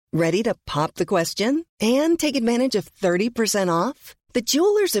Ready to pop the question and take advantage of 30% off? The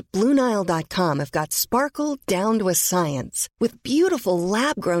jewelers at BlueNile.com have got sparkle down to a science with beautiful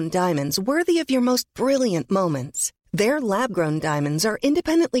lab-grown diamonds worthy of your most brilliant moments. Their lab-grown diamonds are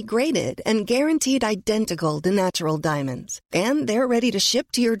independently graded and guaranteed identical to natural diamonds. And they're ready to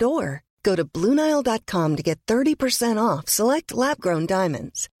ship to your door. Go to BlueNile.com to get 30% off select lab-grown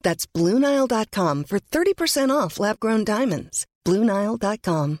diamonds. That's BlueNile.com for 30% off lab-grown diamonds.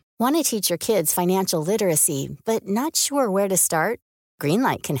 BlueNile.com. Want to teach your kids financial literacy, but not sure where to start?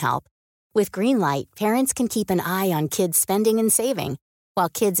 Greenlight can help. With Greenlight, parents can keep an eye on kids' spending and saving, while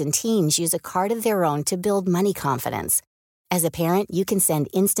kids and teens use a card of their own to build money confidence. As a parent, you can send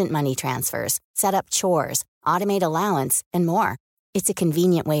instant money transfers, set up chores, automate allowance, and more. It's a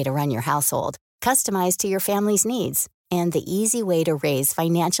convenient way to run your household, customized to your family's needs, and the easy way to raise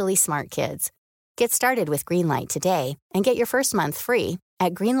financially smart kids. Get started with Greenlight today and get your first month free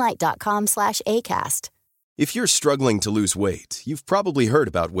at greenlight.com/ACAST. If you're struggling to lose weight, you've probably heard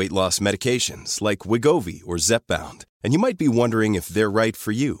about weight loss medications like Wegovy or Zepbound, and you might be wondering if they're right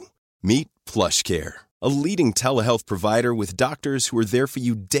for you. Meet PlushCare, a leading telehealth provider with doctors who are there for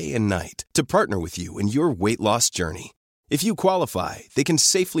you day and night to partner with you in your weight loss journey. If you qualify, they can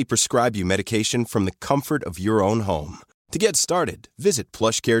safely prescribe you medication from the comfort of your own home. To get started, visit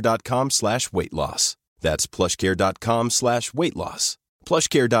plushcare.com/weightloss. That's plushcare.com/weightloss.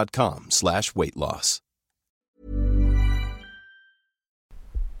 plushcare.com/weightloss.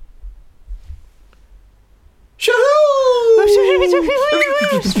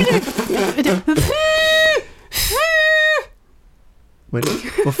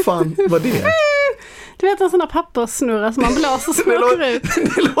 Vad fan var det? Du vet en sån där papperssnurra som man blåser som åker ut.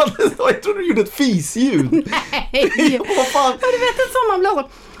 Det låter så, jag tror du gjorde ett fisljud. Nej! Vad fan? Ja, du vet en sån man blåser.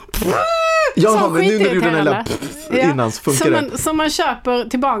 Ja, men nu när du gjorde den här innan så funkar det. Som man köper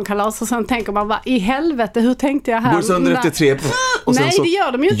till barnkalas och sen tänker man, vad i helvete, hur tänkte jag här? Går sönder efter 3 och sen nej, så, det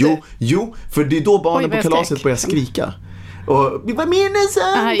gör de ju inte. Jo, för det är då barnen på kalaset börjar skrika. Och vi var minne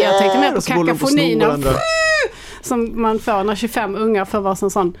sönder! Jag tänkte mer på kakafonin som man får när 25 ungar får vara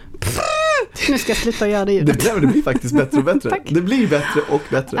sån. Nu ska jag sluta göra det ljudet. Det blir faktiskt bättre och bättre. Det blir bättre och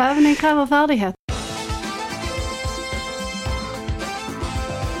bättre. Övning kräver färdighet.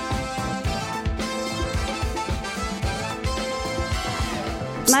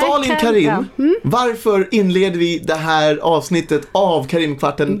 Stalin Karim, varför inleder vi det här avsnittet av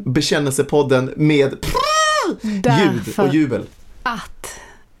Karimkvarten bekännelsepodden med ljud och jubel? Att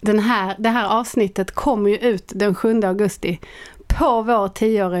det här avsnittet kommer ju ut den 7 augusti på vår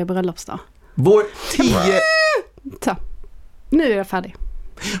 10-åriga bröllopsdag. Vår 10... Så, nu är jag färdig.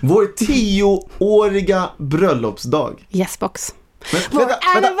 Vår 10-åriga bröllopsdag. Yes, box. Vår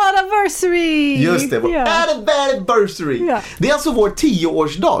anniversary! Just det, vår anniversary. Ja. Det är alltså vår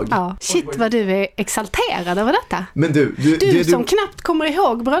 10-årsdag. Ja. Shit, vad du är exalterad över detta. Men du som knappt kommer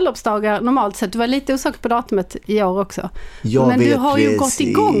ihåg bröllopsdagar normalt sett. Du var lite osäker på datumet i år också. Men du har ju gått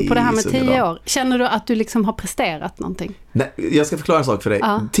igång på det här med 10 år. Känner du att du liksom har presterat någonting? Nej, jag ska förklara en sak för dig.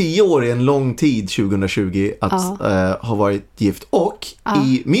 10 år är en lång tid 2020 att ha varit gift. Och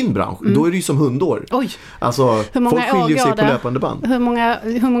i min bransch, då är det ju som 100 år. Oj. Alltså, folk skiljer sig på löpande band.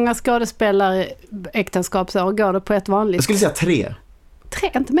 Hur många skådespelare äktenskapsår går det på ett vanligt? Jag skulle säga 3.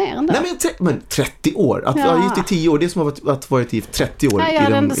 3, inte mer än det. Nej, men 30 år. Att vara gift i 10 år, det är som att vara gift 30 år. Nej, jag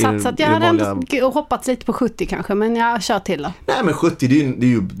hade ändå satsat. Jag hade ändå hoppats lite på 70 kanske, men jag kör till då. Nej, men 70, det är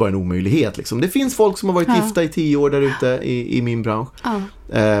ju bara en omöjlighet liksom. Det finns folk som har varit gifta i 10 år där ute i min bransch.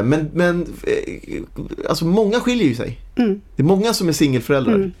 Men alltså många skiljer ju sig. Det är många som är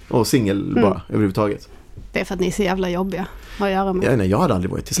singelföräldrar och singel bara överhuvudtaget. Det är för att ni är så jävla jobbiga att göra med. Nej, jag hade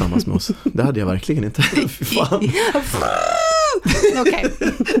aldrig varit tillsammans med oss. Det hade jag verkligen inte. Fy fan. Okej.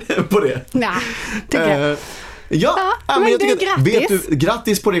 På det. Nej, tycker jag. Men jag tycker, grattis.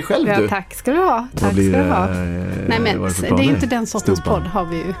 Grattis på dig själv du. Tack ska du ha. Tack ska du ha. Nej, men det är inte den sortens podd har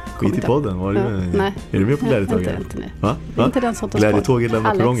vi ju. Skit i podden, var det? Nej. Är du med på glädjetåget? Inte nu. Va? Det är inte den sortens podd. Glädjetåget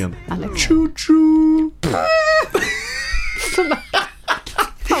lämnar perrongen. Alex. Choo-choo.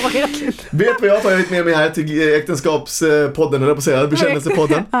 Vet vad jag har tagit med mig här till äktenskapspodden, eller på att säga,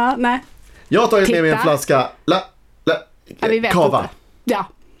 bekännelsepodden? Nej. Jag har tagit med mig en flaska kava. Inte. Ja.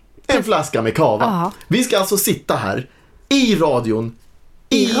 En flaska med kava. Aha. Vi ska alltså sitta här i radion.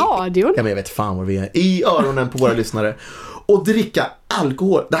 I radion? Ja, men jag vet fan var vi är. I öronen på våra lyssnare. Och dricka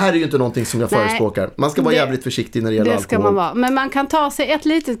alkohol. Det här är ju inte någonting som jag förespråkar. Man ska vara jävligt försiktig när det gäller alkohol. Det ska man vara. Men man kan ta sig ett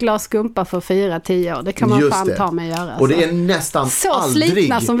litet glas skumpa för 4-10 år. Det kan man fan ta med göra. Och det är nästan så aldrig... Så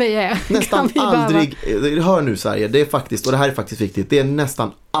slitna som vi är. Nästan aldrig... Hör nu Sverige, det är faktiskt, och det här är faktiskt viktigt. Det är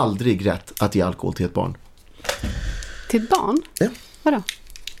nästan aldrig rätt att ge alkohol till ett barn. Till ett barn? Ja. Vadå?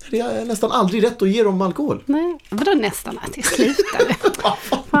 För det är nästan aldrig rätt att ge dem alkohol. Nej, vadå nästan att jag slutade?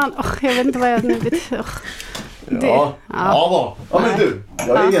 Fan, jag vet inte vad jag nu vet. Ja, men du,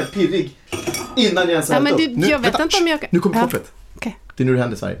 jag är helt pirrig innan jag ens men du, jag vet inte om jag... Nu kommer koffet. Okay. Det är nu det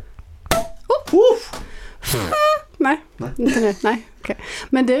händer i Sverige. Nej, inte nu. Nej, okay.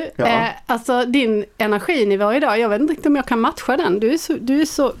 Men du, alltså din energinivå idag, jag vet inte riktigt om jag kan matcha den. Du är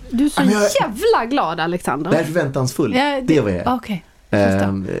så jävla glad, Alexander. Jag är förväntansfull. Det var jag. Okej.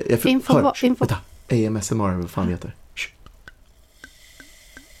 Inför. Vänta, AMSMR, vad fan heter det?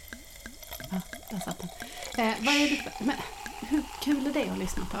 Ja, där satt den. Vad är det? Men hur kul är det att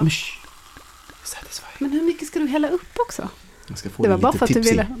lyssna på? Men hur mycket ska du hälla upp också? Jag ska få det var bara för att du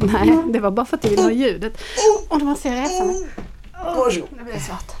ville. Nej, det var bara för att du ville ha ljudet. Och man ser resan. Nu blir det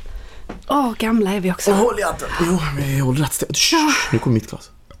svart. Gamla är vi också. Håll i hatten. Jo, vi håller rätt stöd. Nu kommer mitt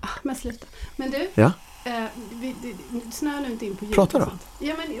glas. Men sluta. Men du. Ja. Snöa nu inte in på ljudet. Prata då.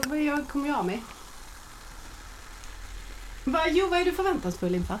 Ja, men jag kommer ju av mig. Vad är du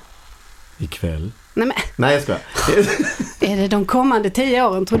förväntansfull inför? Ikväll. Nej, jag ska. Är det de kommande 10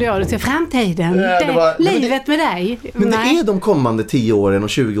 åren, trodde jag? Du ser framtiden. Livet med dig. Men det är de kommande 10 åren och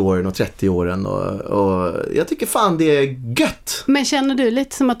 20 åren och 30 åren. Och jag tycker fan det är gött. Men känner du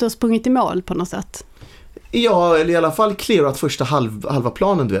lite som att du har sprungit i mål på något sätt? Ja, eller i alla fall clearat första halva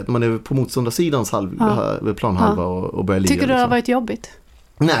planen, du vet. Man är på motståndarsidans planhalva och börjar ligga. Tycker du det har varit jobbigt?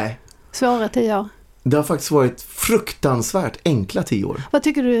 Nej. Svåra 10 år? Det har faktiskt varit fruktansvärt enkla 10 år. Vad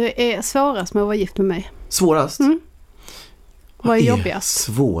tycker du är svårast med att vara gift med mig? Svårast? Vad är jobbigast?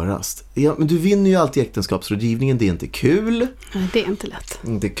 Svårast? Ja, men du vinner ju alltid äktenskapsrådgivningen. Det är inte kul. Nej, det är inte lätt.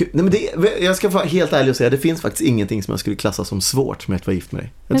 Det är kul. Nej, men jag ska vara helt ärlig och säga, det finns faktiskt ingenting som jag skulle klassa som svårt med att vara gift med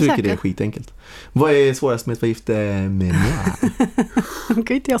dig. Jag tycker det är skitenkelt. Vad är svårast med att vara gift med mig? Det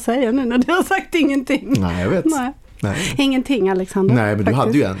kan inte jag säga nu när du har sagt ingenting. Nej, jag vet. Nej. Ingenting, Alexander. Nej, men faktiskt. Du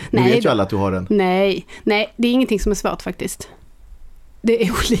hade ju en. Nu vet ju alla att du har en. Nej, det är ingenting som är svårt faktiskt. Det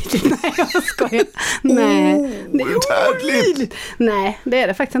är olidligt. Nej, jag skojar. Nej, det är olidligt. Nej, det är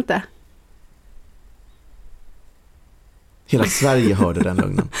det faktiskt inte. Hela Sverige hörde den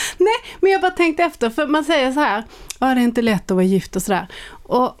lögnen. Nej, men jag bara tänkte efter. För man säger så här, det är inte lätt att vara gift och sådär.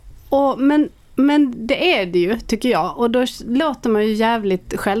 Men det är det ju, tycker jag. Och då låter man ju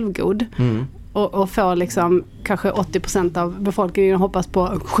jävligt självgod. Och får liksom kanske 80% av befolkningen hoppas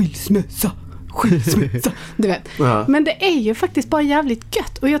på skilsmässa, du vet. Ja. Men det är ju faktiskt bara jävligt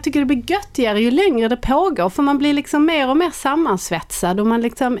gött. Och jag tycker det blir göttigare ju längre det pågår. För man blir liksom mer och mer sammansvetsad. Och man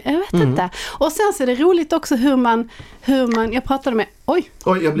liksom, jag vet inte. Och sen så är det roligt också hur man jag pratade med, oj,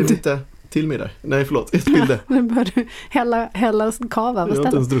 jag blev lite till mig där. Nej, förlåt. Jag spillde. Nu började du hälla kava. Jag har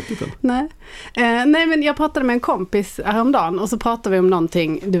inte ens druckit den. Nej, men jag pratade med en kompis häromdagen och så pratade vi om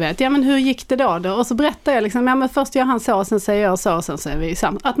någonting, du vet. Ja, men hur gick det då? Och så berättade jag liksom, ja men först gör han så och sen säger jag så och sen så är vi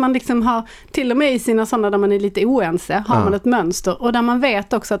samma. Att man liksom har, till och med i sina sådana där man är lite oense, har man ett mönster och där man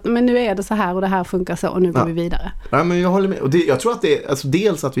vet också att men nu är det så här och det här funkar så och nu går vi vidare. Ja, men jag håller med. Och jag tror att det är, alltså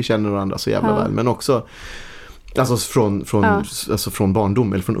dels att vi känner varandra så jävla väl, men också alltså från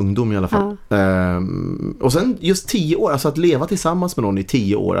barndom eller från ungdom i alla fall. Och sen just 10 år, alltså att leva tillsammans med någon i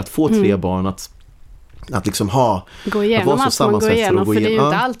 10 år, att få 3 barn, att liksom gå igenom allt man går igenom, för det är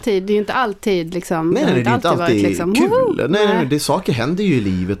ju inte alltid liksom, nej, det är inte alltid liksom, kul. Nej, det saker händer ju i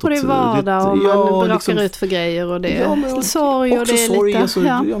livet. Och det är vardag och man brakar ut för grejer och det är sorg och det är sorg, lite... Alltså,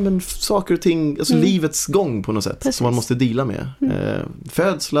 men saker och ting, alltså livets gång på något sätt. Precis. Som man måste dela med.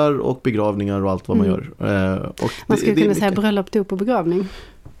 Födslar och begravningar och allt vad man gör. Och man skulle kunna säga bröllop, dop och begravning.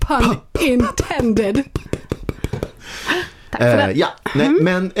 Pun intended.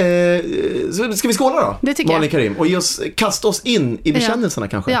 Men så ska vi skåla då? Det tycker Malin Karim. Och just kasta oss in i bekännelserna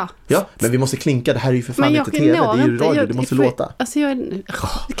kanske. Ja. Men vi måste klinka, det här är ju för fan inte tv, det är ju radio, det måste låta. Alltså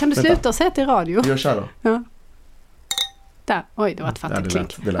kan du sluta och säga till radio? Gör så här då. Ja. Där. Oj, det var ett fattigt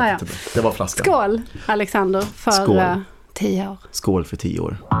klink. Det lät inte bra. Det var flaskan. Skål, Alexander, för 10 år. Skål för 10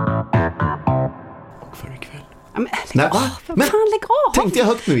 år. Och för ikväll. Men lägg av. Tänkte jag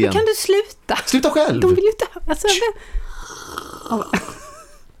högt nu igen. Kan du sluta? Sluta själv. De vill ju inte... Alltså,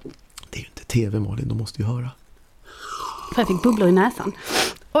 det är ju inte tv, Malin. De måste ju höra. För jag fick bubblor i näsan.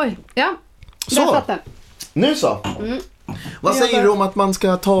 Oj, ja. Så. Nu så. Vad säger du om att man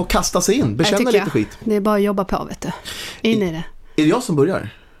ska ta och kasta sig in? Bekänna lite skit. Det är bara att jobba på, vet du. In i det. Är det jag som börjar?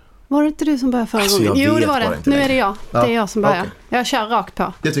 Var det inte du som började förra gången? Jo, det var det. Nu är det jag. Det är jag som börjar. Okay. Jag kör rakt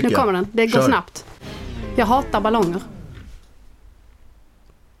på. Nu kommer den. Det går snabbt. Jag hatar ballonger.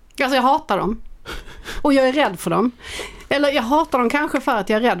 Alltså jag hatar dem. Och jag är rädd för dem. Eller jag hatar dem kanske för att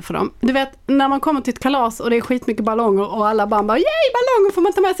jag är rädd för dem. Du vet, när man kommer till ett kalas och det är skitmycket ballonger och alla barn bara, yay, ballonger, får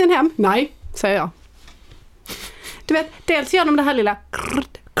man ta med sig hem? Nej, säger jag. Du vet, dels gör de det här lilla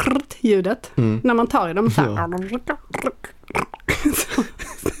ljudet när man tar i dem så här.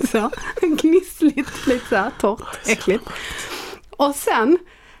 Så gnissligt, lite så här torrt, äckligt. Och sen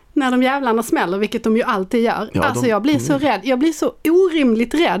när de jävlarna smäller, vilket de ju alltid gör. Ja, alltså jag blir så rädd. Jag blir så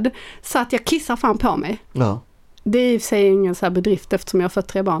orimligt rädd så att jag kissar fan på mig. Ja. Det är i och för sig ingen så här bedrift eftersom jag har fått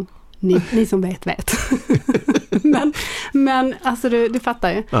 3 barn. Ni som vet. men alltså du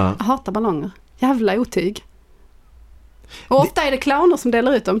fattar ju. Ja. Jag hatar ballonger. Jävla otyg. Och ofta är det clowner som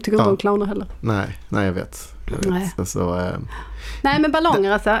delar ut dem. Tycker inte om clowner heller. Nej, jag vet. Nej. Alltså, nej, men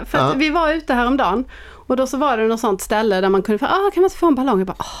ballonger alltså. För att vi var ute häromdagen och då så var det något sånt ställe där man kunde kan man inte få en ballong? Jag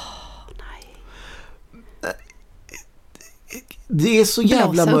bara, nej. Det är så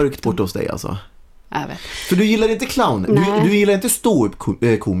jävla mörkt bort hos dig alltså. Jag vet. För du gillar inte clown. Du gillar inte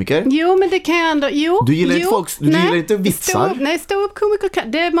ståuppkomiker. Jo, men det kan jag ändå. Du gillar inte folk. Du gillar inte vitsar.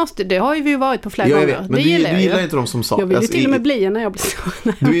 Ståuppkomiker det har ju vi varit på flera gånger. Jag vet, men du gillar inte dem som sak. Jag vill ju till och med bli när jag blir så.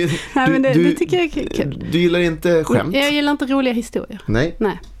 Det tycker jag är kul. Du gillar inte skämt. Jag gillar inte roliga historier. Nej.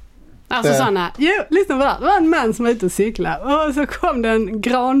 Alltså sådana, lyssna på det. Det var en man som var ute och cyklade och så kom det en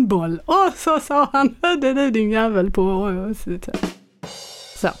granboll och så sa han, hörde du din jävel på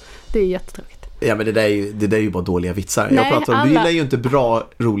så, det är jättetråkigt. Ja, men det där är ju bara dåliga vitsar. Nej, jag pratar om, du gillar ju inte bra,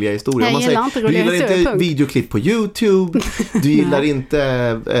 roliga historier. Jag gillar inte roliga du gillar historier, inte videoklipp på YouTube. Du gillar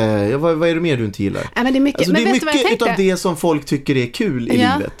inte... vad är det mer du inte gillar? Ja, men det är mycket, alltså, det är mycket utav det som folk tycker är kul i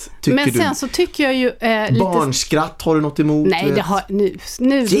livet. Men sen så tycker jag ju... barnskratt, har du något emot? Nej, det har...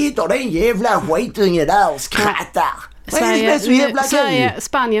 Nu... Sitter den jävla skitunge där och skrattar. Sverige,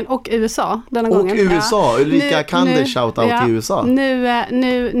 Spanien och USA denna gången. Och USA, Ulrika Kander shoutout till USA.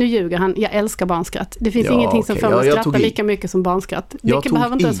 Nu ljuger han. Jag älskar barnskratt. Det finns ingenting som får mig att skratta lika mycket som barnskratt. Det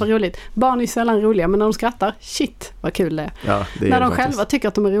behöver inte ens vara roligt. Barn är ju sällan roliga, men när de skrattar, shit vad kul det är. Ja, det är när de faktiskt själva tycker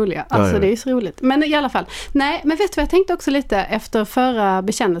att de är roliga. Alltså det är så roligt. Men i alla fall, nej, men vet du vad jag tänkte också lite efter förra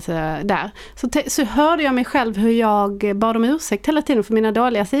bekännelse där. Så hörde jag mig själv hur jag bad om ursäkt hela tiden för mina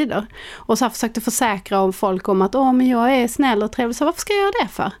dåliga sidor. Och så försökte försäkra om folk om att men jag är snäll och trevlig, så varför ska jag göra det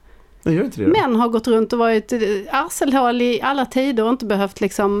för? Jag gör inte det. Män har gått runt och varit arselhål i alla tider och inte behövt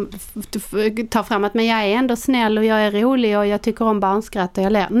liksom ta fram att men jag är ändå snäll och jag är rolig och jag tycker om barnskratt och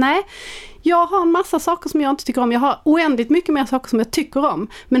jag lär. Nej, jag har en massa saker som jag inte tycker om. Jag har oändligt mycket mer saker som jag tycker om.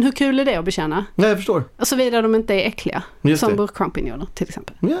 Men hur kul är det att bekänna? Nej, jag förstår. Såvida de inte är äckliga. Just som det. burkchampinjoner till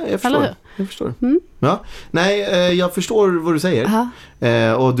exempel. Ja, jag förstår. Eller hur? Jag förstår. Ja. Nej, jag förstår vad du säger.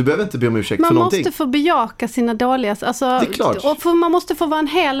 Och du behöver inte be om ursäkt för någonting. Man måste få bejaka sina dåliga... Alltså, det är klart. Och man måste få vara en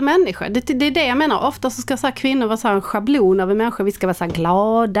hel människa. Det är det jag menar. Ofta så ska så här kvinnor vara så här en schablon av en människa. Vi ska vara så här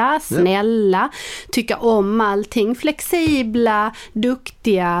glada, snälla, tycka om allting, flexibla,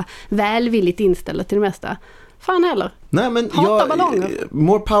 duktiga, välvilligt inställda till det mesta. Fan heller. Nej, men ballonger.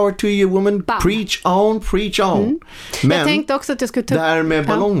 More power to you woman. Bam. Preach on. Men jag tänkte också att jag skulle ta det här med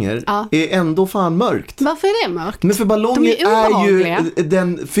ballonger är ändå fan mörkt. Varför är det mörkt? Men för ballonger är ju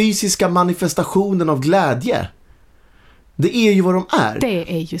den fysiska manifestationen av glädje. Det är ju vad de är.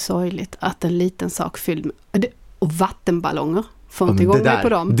 Det är ju sorgligt att en liten sak fylld med... Och vattenballonger. Får inte igång mig på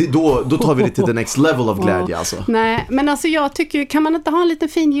dem. Då tar vi det till the next level of glädje alltså. Nej, men alltså jag tycker, kan man inte ha en liten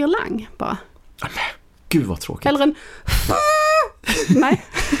fin girlang bara? Gud vad tråkigt. Eller en... Nej.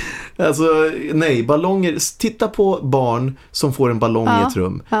 Alltså, nej, ballonger. Titta på barn som får en ballong i ett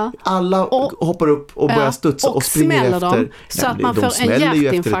rum. Alla hoppar upp och börjar studsa och springer efter. Dem, så att man får en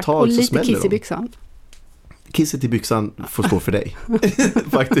hjärtinfarkt och lite kiss i byxan. Kisset i byxan får stå för dig.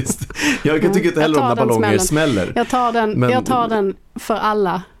 Faktiskt. Jag tycker inte heller om när ballonger smäller. Jag tar den för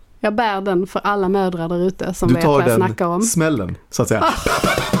alla. Jag bär den för alla mödrar där ute som vet vad jag snackar om. Du tar den smällen, så att säga.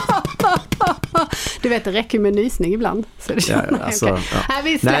 Du vet, det räcker med nysning ibland. Så det Nej,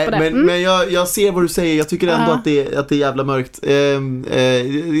 vi släpper det. Men jag ser vad du säger. Jag tycker ändå att det är jävla mörkt.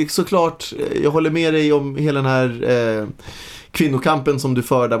 Såklart, jag håller med dig om hela den här kvinnokampen som du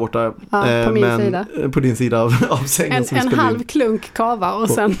för där borta. På min sida. På din sida av sängen. En halv klunk kava och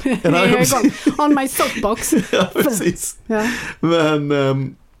sen är jag igång. On my soapbox. Ja, precis. Ja.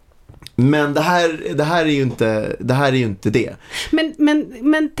 Men det här är ju inte det.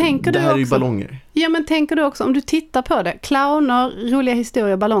 Men tänker du också... Det här är ju ballonger. Ja, men tänker du också, om du tittar på det, clowner, roliga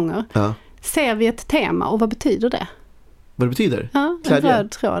historier, ballonger. Ja. Ser vi ett tema och vad betyder det? Vad det betyder? Ja, en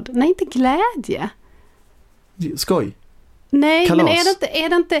röd tråd. Nej, inte glädje. Skoj. Nej, kalas. Men är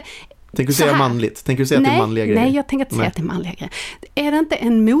det inte... Tänker du säga manligt? Tänker du säga att det är manliga grejer? Nej, jag tänker inte säga att det är manliga grejer. Är det inte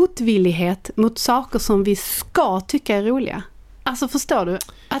en motvillighet mot saker som vi ska tycka är roliga? Alltså, förstår du?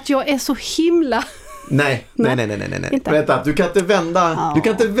 Att jag är så himla... Nej. Vänta, du kan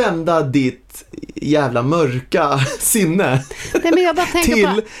inte vända jävla mörka sinne. Nej, men jag bara tänker till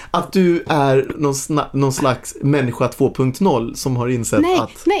på... att du är någon slags människa 2.0 som har insett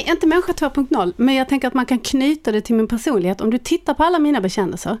att... Nej, inte människa 2.0. Men jag tänker att man kan knyta det till min personlighet. Om du tittar på alla mina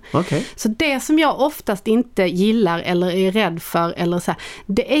bekännelser. Okay. Så det som jag oftast inte gillar eller är rädd för, eller så här,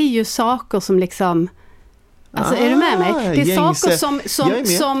 det är ju saker som liksom... Alltså, är du med mig? Det är saker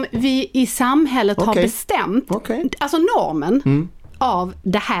som vi i samhället har bestämt. Okay. Alltså normen av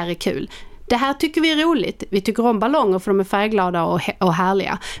det här är kul. Det här tycker vi är roligt. Vi tycker om ballonger för de är färgglada och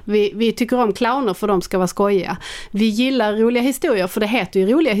härliga. Vi tycker om clowner för de ska vara skojiga. Vi gillar roliga historier för det heter ju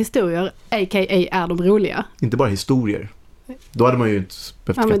roliga historier, a.k.a. är de roliga. Inte bara historier. Då hade man ju inte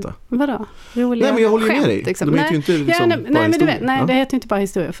behövt skratta. Vadå? Roliga nej, men jag håller skämt, med dig. Liksom. De heter ju inte liksom bara men du vet, historier. det heter ju inte bara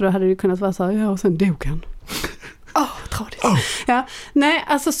historier, för då hade det ju kunnat vara så här, ja, och sen dog han. Tradigt. Ja, nej,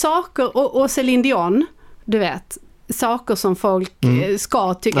 alltså saker, och Céline Dion, du vet, saker som folk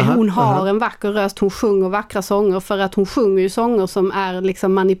ska tycka. Hon har en vacker röst, hon sjunger vackra sånger, för att hon sjunger ju sånger som är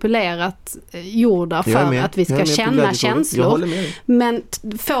liksom manipulerat gjorda för att vi ska känna känslor. Men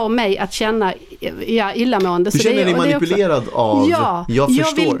får mig att känna illamående. Du känner dig manipulerad av... Ja,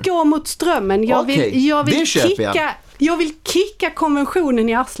 jag vill gå mot strömmen. Jag vill kicka konventionen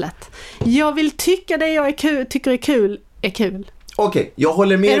i arslet. Jag vill tycka det jag tycker är kul är kul. Okej, jag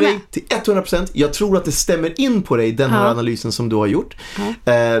håller med dig till 100%. Jag tror att det stämmer in på dig, den här analysen som du har gjort.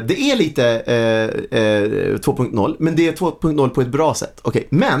 Det är lite 2.0, men det är 2.0 på ett bra sätt. Okej,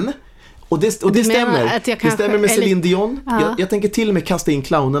 men... Och det stämmer. Det stämmer med Céline Dion. Jag tänker till och med kasta in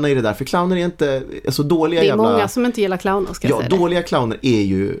clownerna i det där. För clowner är inte så dåliga jävla... Det är många som inte gillar clowner, ska jag säga. Dåliga clowner är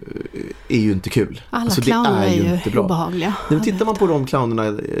ju inte kul. Alla clowner är ju inte obehagliga. Men tittar man på de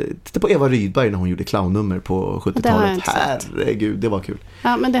clownerna... Titta på Eva Rydberg när hon gjorde clownnummer på 70-talet. Herregud, det var kul.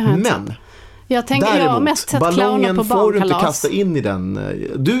 Ja, men det har jag inte sett. Jag har mest sett clowner på barnkalas. Får du inte kasta in i den.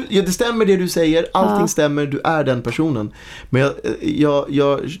 Det stämmer det du säger. Allting stämmer. Du är den personen. Men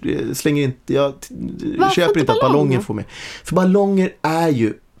jag slänger inte... Jag köper inte att ballonger får med. För ballonger är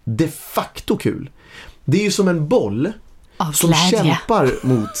ju de facto kul. Det är ju som en boll som kämpar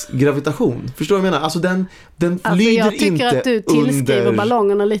mot gravitation. Förstår du vad jag menar? Alltså den lyder jag tycker inte att du tillskriver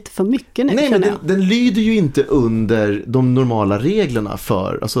ballongerna lite för mycket nu. Nej, men den lyder ju inte under de normala reglerna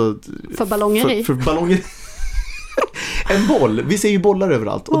för ballongeri. För ballongeri. En boll, vi ser ju bollar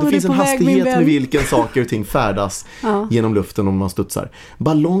överallt och det finns en hastighet med vilken saker och ting färdas genom luften om man studsar.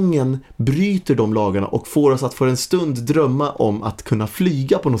 Ballongen bryter de lagarna och får oss att för en stund drömma om att kunna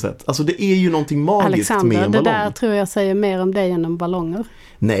flyga på något sätt. Alltså det är ju någonting magiskt Alexander, med en ballong. Det där tror jag säger mer om dig än om ballonger.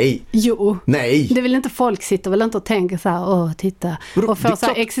 Nej. Jo. Nej. Det vill inte folk sitta väl inte och tänka så här, titta. Och få så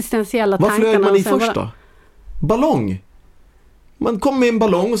här existentiella tankar. Vad flög man i först då? Ballong. Man kom med en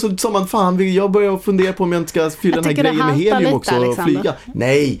ballong och så sa man, fan, jag börjar fundera på om jag inte ska fylla den här grejen med helium också och flyga.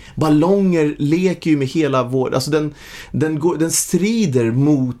 Nej, ballonger leker ju med hela vår... Alltså den strider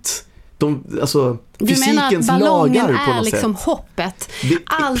mot fysikens lagar på något sätt. Du menar att ballongen är liksom hoppet.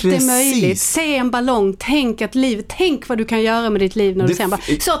 Allt är möjligt. Se en ballong, tänk vad du kan göra med ditt liv när du ser en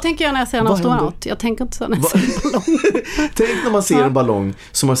ballong. Så tänker jag när jag ser en astronaut. Jag tänker inte så när jag ser en ballong. Tänk när man ser en ballong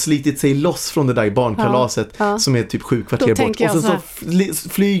som har slitit sig loss från det där barnkalaset som är typ 7 kvarter bort. Och så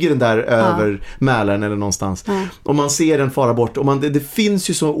flyger den där över Mälaren eller någonstans. Och man ser den fara bort. Och det finns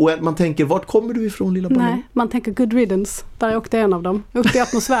ju så, och man tänker, vart kommer du ifrån, lilla ballong? Nej, man tänker good riddance. Där åkte en av dem. Upp i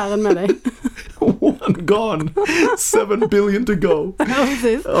atmosfären med dig. One gone. 7 billion to go.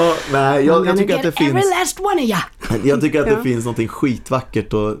 Nej, jag tycker att det finns... Every last one of ya. Jag tycker att det finns någonting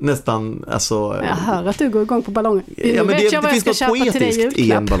skitvackert och nästan... Alltså, jag hör att du går igång på ballonger. Ja, men det finns något poetiskt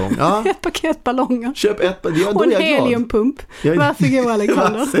i en ballong. Ja. Ett paket ballonger. Köp ett. Och en heliumpump. Varför går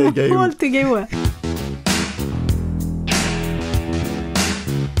Alexander? Håll till goa.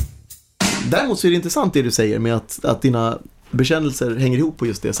 Däremot så är det intressant det du säger med att dina bekännelser hänger ihop på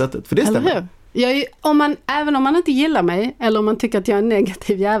just det sättet. För det stämmer. Även om man inte gillar mig eller om man tycker att jag är en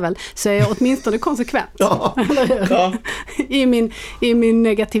negativ jävel, så är jag åtminstone konsekvent. Ja. Eller hur? Ja. I min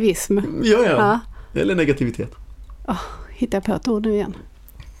negativism. Ja. Eller negativitet. Hittar jag på ett ord nu igen?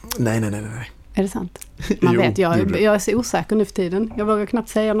 Nej. Är det sant? Man vet, jag är så osäker nu för tiden. Jag vågar knappt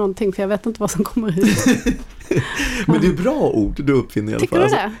säga någonting för jag vet inte vad som kommer ut. Men det är bra ord du uppfinner i alla fall. Tycker du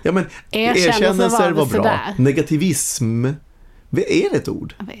det? Ja, men erkännelser var bra. Negativism, är det ett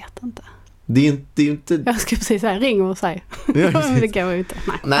ord? Jag vet inte. Det är inte... Jag ska precis säga, ring och säg. Det kan vara ute.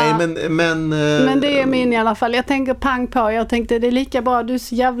 Nej, men det är min i alla fall. Jag tänker pang på. Jag tänkte, det är lika bra. Du är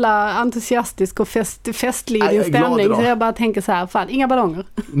så jävla entusiastisk och festlig i din stämning. Så jag bara tänker så här, fan, inga ballonger.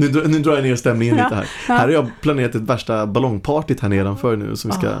 Nu drar jag ner stämningen lite här. Här har jag planerat ett värsta ballongpartyt här nedanför nu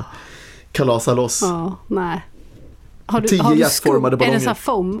som vi ska kalasa loss. Nej. 10 hjärtformade ballonger. Är det så här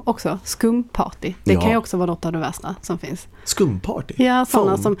foam också? Skumparty. Det kan ju också vara något av det värsta som finns. Skumparty? Ja,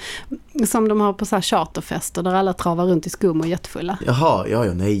 sådana som de har på så här charterfester där alla travar runt i skum och jättefullla. Jaha,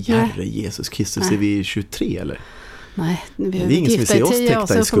 nej, herre Jesus Kristus, är vi 23 eller? Nej, vi är ingen som vill se oss täckta i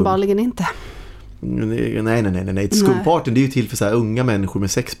skum. Uppenbarligen inte. Nej. Skumparten, det är ju till för så här unga människor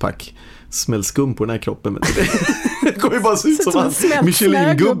med sexpack. Smäll skum på den här kroppen. Men det kommer ju bara se ut som en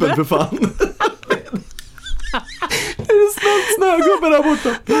Michelin-gubben för fan. Det är smält snögubbe där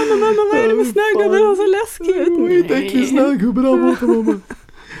borta. Mamma, vad är det med snögubben? Den ser läskig ut. Det är inte äcklig snögubbe där borta, mamma.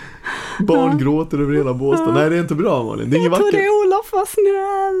 Barn gråter över hela Båstad. Nej, det är inte bra, Malin. Det är inget vackert. Jag tror det är Olof var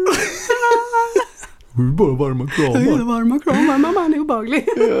snäll. Vi bara varma kramar. Mamma är obehaglig.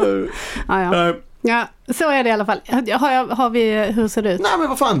 Ja, så är det i alla fall. Hur ser det ut? Nej, men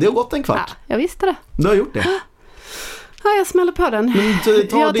vad fan, det har gått en kvart. Ja, jag visste det. Du har gjort det. Ja, jag smäller på den.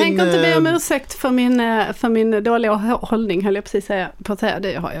 Jag tänker inte be om ursäkt för min dåliga hållning, höll jag precis på att säga.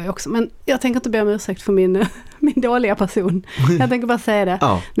 Det har jag ju också. Men jag tänker inte be om ursäkt för min dåliga person. Jag tänker bara säga det.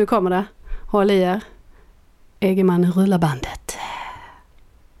 Ja. Nu kommer det. Håll i er. Egeman rullar bandet.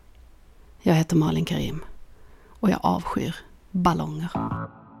 Jag heter Malin Karim. Och jag avskyr ballonger.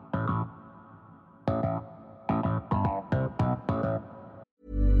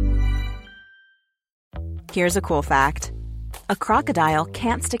 Here's a cool fact. A crocodile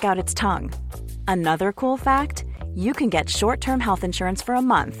can't stick out its tongue. Another cool fact, you can get short-term health insurance for a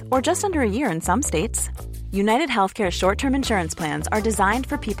month or just under a year in some states. United Healthcare short-term insurance plans are designed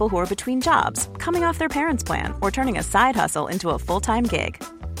for people who are between jobs, coming off their parents' plan, or turning a side hustle into a full-time gig.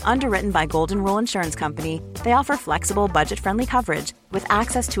 Underwritten by Golden Rule Insurance Company, they offer flexible, budget-friendly coverage with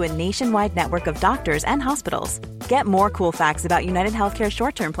access to a nationwide network of doctors and hospitals. Get more cool facts about United Healthcare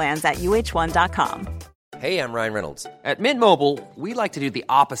short-term plans at uh1.com. Hey, I'm Ryan Reynolds. At Mint Mobile, we like to do the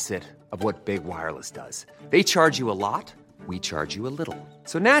opposite of what Big Wireless does. They charge you a lot, we charge you a little.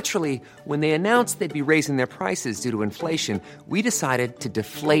 So naturally, when they announced they'd be raising their prices due to inflation, we decided to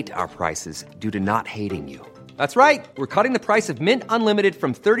deflate our prices due to not hating you. That's right. We're cutting the price of Mint Unlimited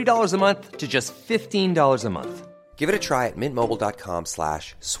from $30 a month to just $15 a month. Give it a try at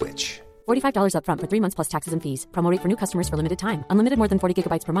mintmobile.com/switch. $45 up front for 3 months plus taxes and fees. Promo rate for new customers for limited time. Unlimited more than 40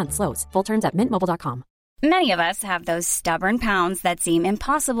 gigabytes per month. Slows full terms at mintmobile.com. Many of us have those stubborn pounds that seem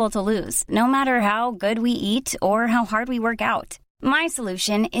impossible to lose, no matter how good we eat or how hard we work out. My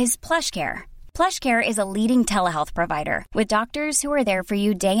solution is PlushCare. PlushCare is a leading telehealth provider with doctors who are there for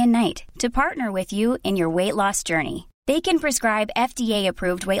you day and night to partner with you in your weight loss journey. They can prescribe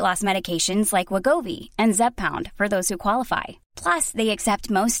FDA-approved weight loss medications like Wegovy and Zepbound for those who qualify. Plus, they accept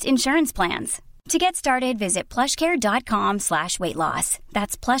most insurance plans. To get started, visit plushcare.com/weightloss.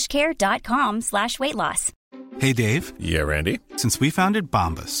 That's plushcare.com/weightloss. Hey, Dave. Yeah, Randy. Since we founded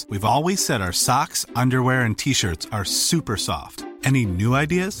Bombas, we've always said our socks, underwear, and T-shirts are super soft. Any new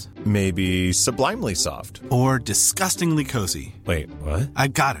ideas? Maybe sublimely soft. Or disgustingly cozy. Wait, what? I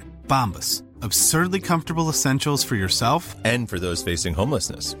got it. Bombas. Absurdly comfortable essentials for yourself and for those facing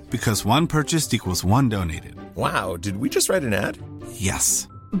homelessness. Because one purchased equals one donated. Wow, did we just write an ad? Yes.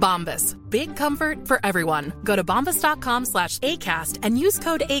 Bombas. Big comfort for everyone. Go to bombas.com/ACAST and use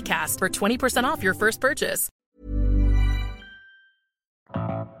code ACAST for 20% off your first purchase.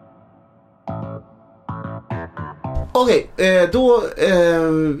 Okej, då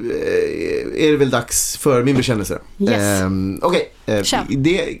är det väl dags för min bekännelse. Yes.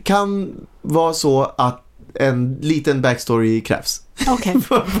 Det kan vara så att en liten backstory krävs. Okej.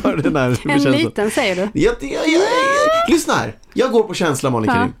 för den här bekännelsen. En liten, säger du? Lyssna här. Jag går på känsla,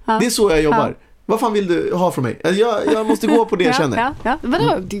 Malin Karim. Det är så jag jobbar. Vad fan vill du ha från mig? Jag måste gå på det jag känner.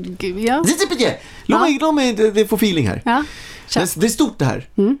 Vadå? Låt mig det får feeling här. Det är stort det här.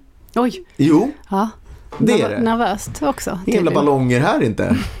 Oj. Jo. Ja. Det är det. Nervöst också. Jävla ballonger här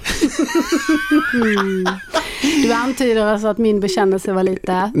inte. Du antyder alltså att min bekännelse var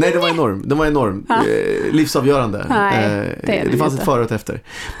lite... Nej, den var enorm. Livsavgörande. Nej, det fanns ett före och ett efter.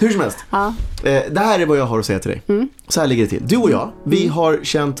 Hur som helst. Det här är vad jag har att säga till dig. Så här ligger det till. Du och jag, vi har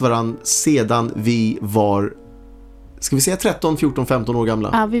känt varann sedan vi var... Ska vi säga 13, 14, 15 år gamla?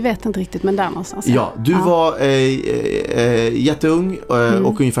 Ja, vi vet inte riktigt, men där någonstans. Ja, du var jätteung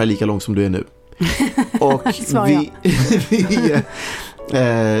och ungefär lika lång som du är nu. Och vi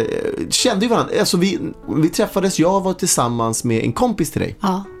kände ju varandra. Alltså vi träffades, jag var tillsammans med en kompis till dig.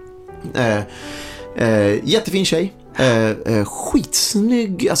 Ja. Jättefin tjej.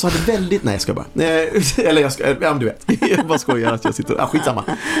 Skitsnygg. Alltså hade väldigt... Nej, jag ska bara... Eller jag ska... Ja, du vet. Jag bara skojar att jag sitter... Skitsamma.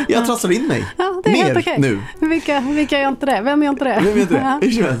 Jag trasslar in mig. Ja, det är helt okej. Nu. Vilka gör inte det? Vem gör inte det?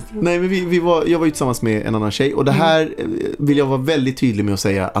 Nej, men jag var ju tillsammans med en annan tjej. Och det här vill jag vara väldigt tydlig med att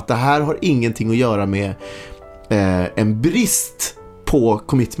säga att det här har ingenting att göra med en brist på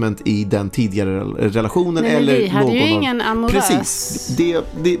commitment i den tidigare relationen. Nej, eller vi hade någon ju ingen amorös.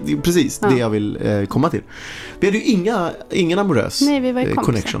 Precis, det jag vill komma till. Vi hade ju ingen amorös vi var ju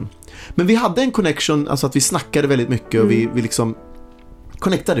connection. Men vi hade en connection, alltså att vi snackade väldigt mycket och vi liksom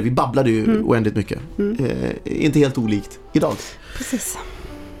connectade, vi babblade ju oändligt mycket. Inte helt olikt idag. Precis.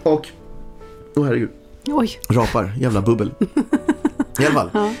 Och herregud. Oj. Rapar, jävla bubbel. I alla fall.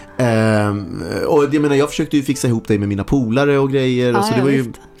 Och jag menar, jag försökte ju fixa ihop dig med mina polare och grejer. Och så det var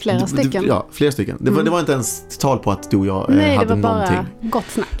ju flera stycken. Flera stycken. Det var inte ens tal på att du och jag hade någonting. Nej, det var bara gott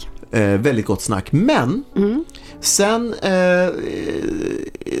snack. Väldigt gott snack. Men sen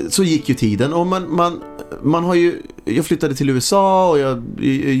så gick ju tiden och man har ju, jag flyttade till USA och jag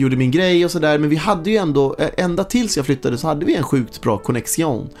gjorde min grej och sådär, men vi hade ju ändå, ända tills jag flyttade så hade vi en sjukt bra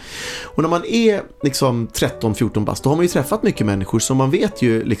connection. Och när man är liksom 13-14 bast, då har man ju träffat mycket människor, så man vet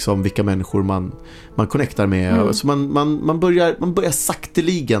ju liksom vilka människor man connectar med. Så man börjar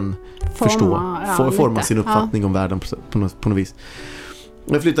sakteligen forma sin uppfattning om världen på något vis.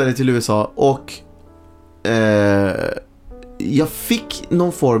 Jag flyttade till USA och jag fick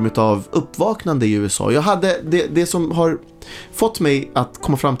någon form av uppvaknande i USA. Jag hade det som har fått mig att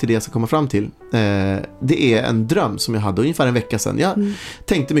komma fram till det jag ska komma fram till. Det är en dröm som jag hade ungefär en vecka sedan. Jag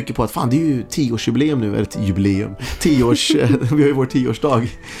tänkte mycket på att fan, det är ju 10-årsjubileum nu, eller jubileum. 10-års, vi har ju vår 10-årsdag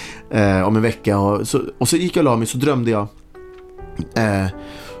om en vecka. Och så gick jag och la mig, så drömde jag.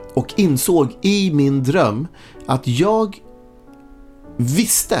 Och insåg i min dröm att jag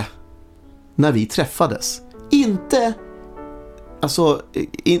visste när vi träffades. Inte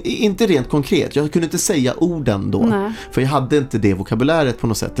rent konkret. Jag kunde inte säga orden då. Nej. För jag hade inte det vokabuläret på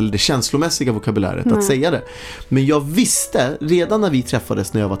något sätt, eller det känslomässiga vokabuläret att säga det. Men jag visste redan när vi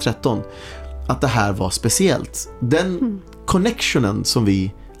träffades när jag var 13 att det här var speciellt. Den connectionen som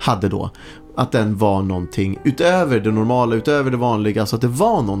vi hade då, att den var någonting utöver det normala, utöver det vanliga, så att det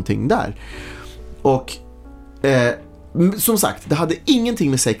var någonting där. Och som sagt, det hade ingenting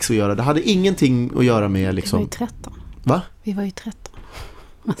med sex att göra. Det hade ingenting att göra med liksom... Vi var ju 13. Va? Vi var ju 13.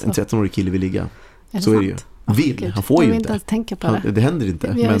 Alltså. En 13-årig kille vill ligga. Är så sant? Är det ju. Vill, han får ju inte. Ens tänka på det. Det händer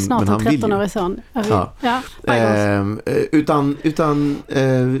inte. Vi har ju snart men en 13-årig son.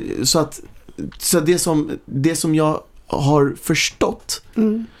 Så det som jag har förstått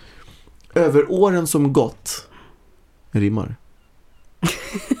över åren som gått, rimmar,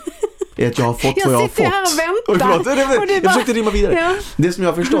 är att jag har fått vad jag har fått. Jag sitter här och väntar. Jag försökte rimma vidare. Ja. Det som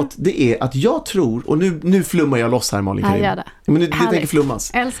jag har förstått, det är att jag tror, och nu flummar jag loss här, Malin Karim. Men det tänker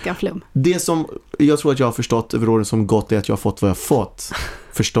flummas. Älskar flum. Det som jag tror att jag har förstått över åren som gått är att jag har fått vad jag har fått.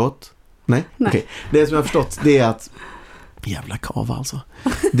 Förstått? Nej. Okay. Det som jag har förstått, det är att jävla kava alltså.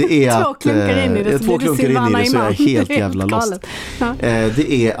 Det är två klunkar in i det, två klunkar in i det, så är jag helt jävla lost. Ja.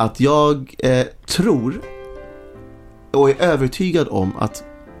 Det är att jag tror och är övertygad om att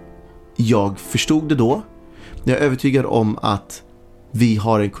jag förstod det då. Jag är övertygad om att vi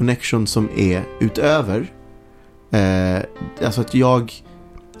har en connection som är utöver. Alltså att jag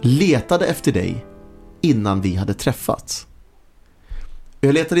letade efter dig innan vi hade träffats.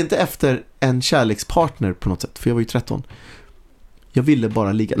 Jag letade inte efter en kärlekspartner på något sätt, för jag var ju 13. Jag ville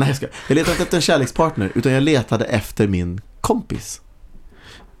bara ligga. Nej, jag letade inte efter en kärlekspartner, utan jag letade efter min kompis.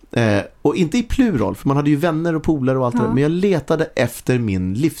 Och inte i plural, för man hade ju vänner och polare och allt det där, men jag letade efter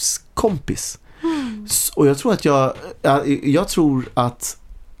min livskompis. Och jag tror att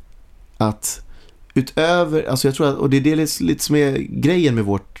utöver, alltså jag tror att, och det är lite som är grejen med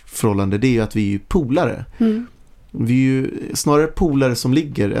vårt förhållande, det är ju att vi är polare. Vi är ju snarare polare som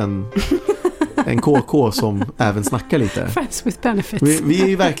ligger än en KK som även snackar lite. Friends with benefits. Vi är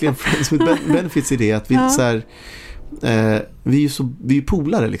ju verkligen friends with benefits i det, att vi så här, vi är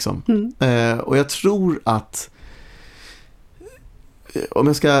polare liksom. Och jag tror att, om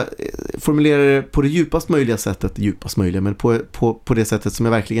jag ska formulera det på det djupast möjliga sättet, men på det sättet som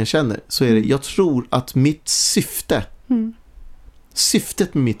jag verkligen känner, så är det, jag tror att mitt syftet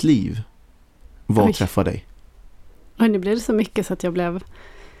med mitt liv var att träffa dig. Och nu blev det så mycket så att jag blev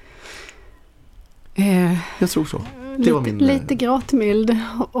jag tror så. Det var lite gråtmild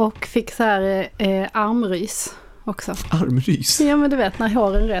och fick så här armrys också. Armrys? Ja, men du vet när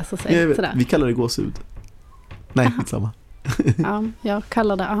håren reser sig. Sådär. Vi kallar det gåshud. Nej, inte samma. Ja, jag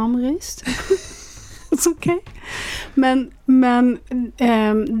kallar det armrys. Okej. Men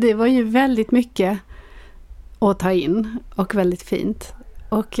det var ju väldigt mycket att ta in och väldigt fint.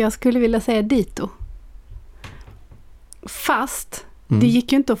 Och jag skulle vilja säga dito. Fast det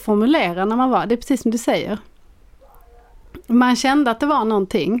gick ju inte att formulera när man var. Det är precis som du säger. Man kände att det var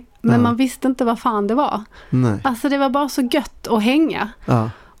någonting, men man visste inte vad fan det var. Nej. Alltså det var bara så gött att hänga.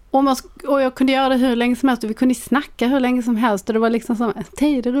 Och jag kunde göra det hur länge som helst och vi kunde snacka hur länge som helst och det var liksom som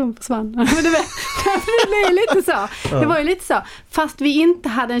tid i rum försvann. Men det blev lite så. Det var ju lite så. Fast vi inte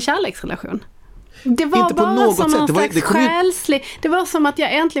hade en kärleksrelation. Det var inte på bara något som sätt. någon slags själslig. Det var som att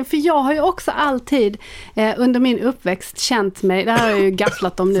jag äntligen, för jag har ju också alltid under min uppväxt känt mig, det här har jag ju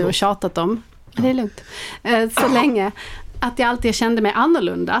gafflat om nu och tjatat om. Det är lugnt. Så länge att jag alltid kände mig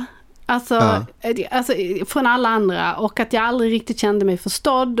annorlunda. Alltså från alla andra och att jag aldrig riktigt kände mig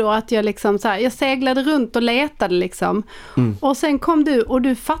förstådd och att jag liksom så här, jag seglade runt och letade liksom. Och sen kom du och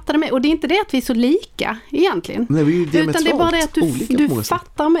du fattade mig och det är inte det att vi är så lika egentligen. Nej, vi är ju utan det är bara det att du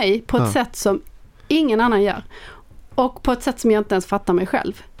fattar mig på ett sätt som ingen annan gör. Och på ett sätt som jag inte ens fattar mig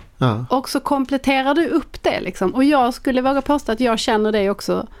själv. Ja. Och så kompletterar du upp det liksom. Och jag skulle våga påstå att jag känner det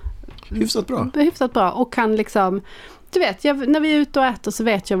också hyfsat bra och kan liksom, du vet, när vi är ute och äter så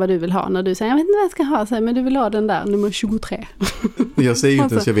vet jag vad du vill ha. När du säger, jag vet inte vad jag ska ha, så men du vill ha den där, nummer 23. Jag säger ju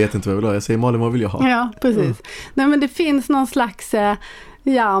inte ens, jag vet inte vad jag vill ha. Jag säger, Malin, vad vill jag ha? Ja, precis. Nej, men det finns någon slags,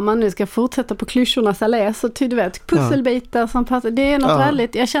 om man nu ska fortsätta på klyschornas allé, så du vet, pusselbitar som passar. Det är något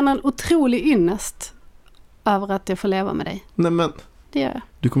väldigt, jag känner en otrolig ynnest över att jag får leva med dig. Nej, men det gör jag.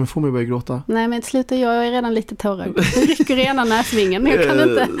 Du kommer få mig att börja gråta. Nej, men sluta, jag är redan lite tårögd. Jag rycker rena näsvingen. Jag kan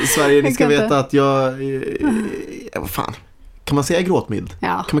inte. Sverige, ni ska veta att jag vad fan. Kan man säga gråtmild? Ja.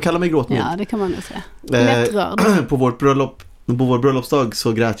 Kan man kalla mig gråtmild? Ja, det kan man nog säga. Lättrörd. På vår bröllopsdag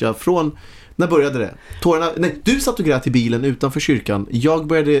så grät jag från, när började det? Tårarna, nej, du satt och grät i bilen utanför kyrkan.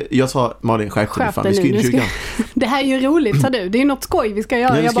 Jag sa, Malin, skärp dig fan, vi ska in i kyrkan. Det här är ju roligt, sa du. Det är något skoj vi ska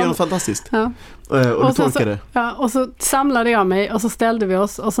göra. Nej, vi ska göra något fantastiskt. Ja. Och du tolkade. Ja, och så samlade jag mig och så ställde vi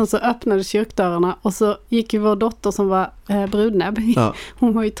oss och sen så öppnade kyrkdörrarna och så gick ju vår dotter som var brudnäbb. Ja.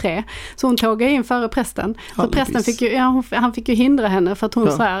 Hon var ju 3. Så hon tågade in före prästen. Så prästen fick ju, han fick ju hindra henne för att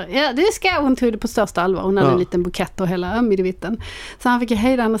hon sa här, det ska hon, tog det på största allvar. Hon hade en liten bukett och hela midvitten. Så han fick ju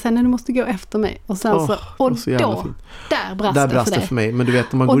hejda henne och säga, nej, du måste gå efter mig. Och sen där brast det för mig. Men du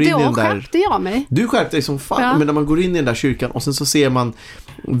vet, när man går in i den där... Och då skärpte jag mig. Du skärpte dig som fan. Men när man går in i den där kyrkan och sen så ser man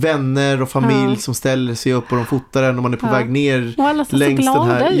vänner och familj som ställer sig upp och de fotar den och man är på väg ner längs den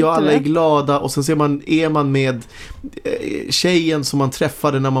här. Ja, alla är glada och sen är man med tjejen som man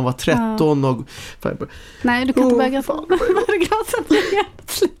träffade när man var 13 och... Nej, du kan inte börja gråta.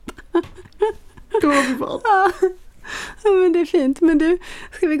 Ja, men det är fint. Men du,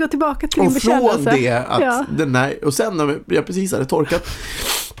 ska vi gå tillbaka till din bekännelse? Och från det att den här, och sen när jag precis hade torkat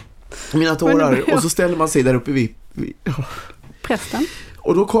mina tårar och så ställer man sig där uppe vid prästen.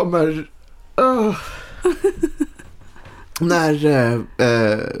 Och då kommer när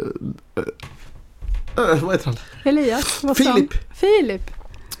vad heter han? Elias. Filip.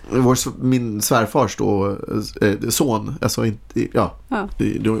 Min svärfars då son, alltså inte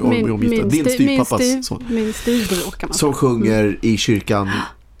din styvpappas son. Min styvbror kan man som sjunger i kyrkan.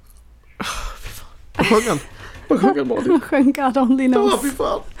 Vad sjöng han? Han sjöng God Only Knows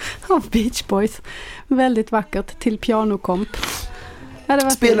av Beach Boys. Väldigt vackert till pianokomp.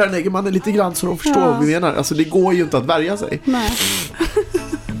 Spelar den Egermannen lite grann så de förstår vad vi menar. Alltså det går ju inte att värja sig. Nej.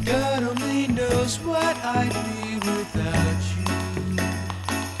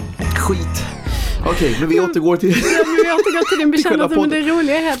 Skit. Okej, men vi återgår till... vi återgår till din bekännelse, men det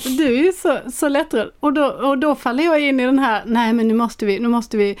roliga är att du är ju så lättrad. Och då faller jag in i den här, nej men nu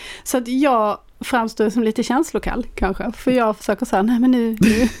måste vi. Så att jag framstår som lite känslokall kanske. För jag försöker säga, nej men nu.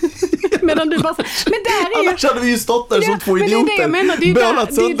 Medan du bara, men där är ju... Annars hade vi ju stått där som två idioter. Men det är det jag menar,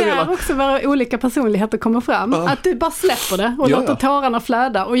 det är där också våra olika personligheter kommer fram. Att du bara släpper det och låter tårarna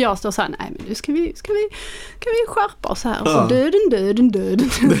flöda. Och jag står så här, nej men nu ska vi skärpa oss här. Och så döden,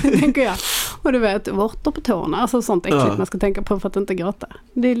 tänker jag. Och du vet, vårtor på tårna. Alltså sånt äckligt man ska tänka på för att inte gråta.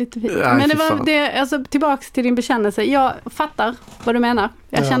 Det är lite fint. Men det var alltså tillbaks till din bekännelse. Jag fattar vad du menar.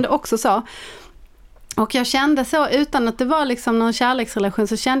 Jag kände också så. Och jag kände så utan att det var liksom någon kärleksrelation,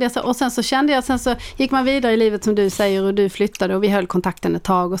 så kände jag så, och sen så gick man vidare i livet som du säger och du flyttade och vi höll kontakten ett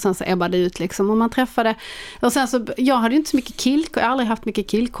tag och sen så ebbade det ut liksom och man träffade och sen så, jag hade ju inte så mycket jag har aldrig haft mycket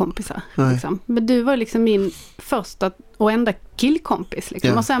killkompisar liksom. Men du var liksom min första och enda killkompis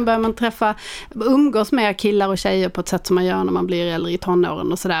liksom. Och sen börjar man umgås med killar och tjejer på ett sätt som man gör när man blir äldre i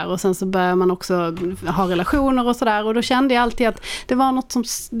tonåren och sådär, och sen så börjar man också ha relationer och sådär, och då kände jag alltid att det var något som,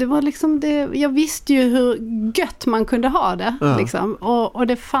 det var liksom det, jag visste ju hur gött man kunde ha det liksom, och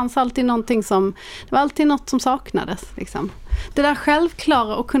det fanns alltid någonting som, det var alltid något som saknades liksom. Det där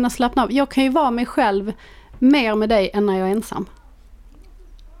självklara och kunna slappna av, jag kan ju vara mig själv mer med dig än när jag är ensam.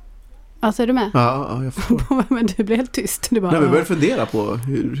 Alltså är du med? Ja, jag förstår. Men du blir helt tyst. Du bara, nej, men börjar fundera på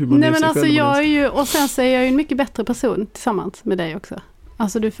hur man nej, men alltså jag är ju, och sen så är jag ju en mycket bättre person tillsammans med dig också.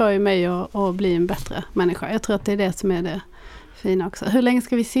 Alltså du får ju mig att bli en bättre människa. Jag tror att det är det som är det fina också. Hur länge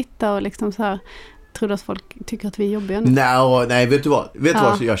ska vi sitta och liksom så här, tror du att folk tycker att vi är jobbiga nu? Nej, vet du vad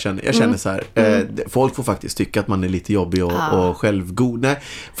jag känner? Jag känner så här, folk får faktiskt tycka att man är lite jobbig och självgod. Nej,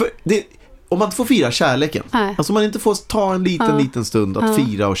 för det, om man inte får fira kärleken, alltså man inte får ta en liten stund att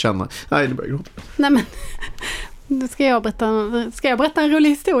fira och känna, nej, det börjar gråta. Nej, men Ska jag berätta en rolig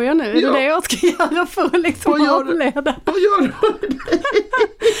historia nu? Är det jag ska göra för att liksom avleda? Vad gör du?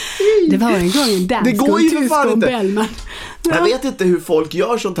 Det var en gång en dans. Det går ju för fan inte. Bellman. Jag vet inte hur folk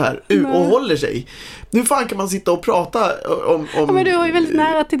gör sånt här och håller sig. Nu fan kan man sitta och prata om... Ja, men du har ju väldigt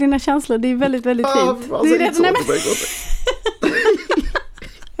nära till dina känslor. Det är väldigt, väldigt fint. Alltså, det är det,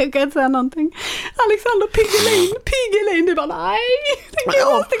 jag kan inte säga någonting. Alexander Piggelin, du bara nej, den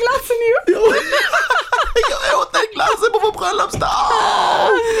godaste glassen ju. Jag åt den glassen på vår bröllopsdag.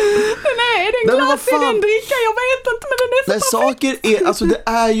 Nej, den glass i den dricka, jag vet inte, men den är så perfekt. Saker är, alltså det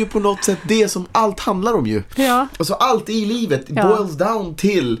är ju på något sätt det som allt handlar om ju. Ja. Alltså allt i livet boils down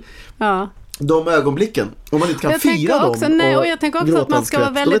till de ögonblicken. Om man inte kan fira dem. Och jag tänker också att man ska vara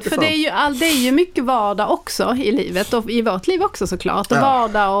väldigt, för det är ju mycket vardag också i livet och i vårt liv också såklart. Och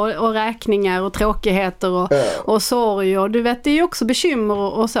vardag och räkningar och tråkigheter och sorg och du vet, det är ju också bekymmer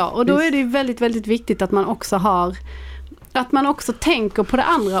och så. Och då är det ju väldigt, väldigt viktigt att man också har, att man också tänker på det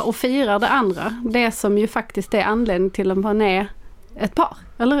andra och firar det andra. Det som ju faktiskt är anledning till att man är ett par,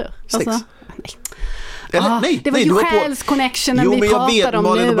 eller hur? Sex. Alltså, nej. Nej, det var ju själsconnectionen vi pratade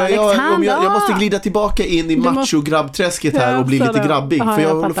om nu, Alexander. Jag måste glida tillbaka in i macho-grabbträsket här och bli lite grabbig. För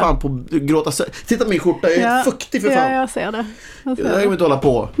jag håller fan på att gråta. Titta min skjorta, jag är fuktig för fan. Ja, jag ser det. Jag kan inte hålla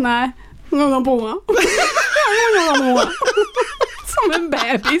på. Nej, jag håller på. Som en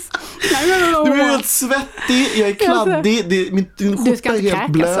bebis. Du är helt svettig, jag är kladdig, min skjorta är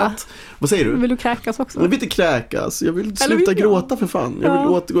helt blöt. Vad säger du? Vill du kräkas också? Jag vill inte kräkas. Jag vill sluta gråta för fan. Jag vill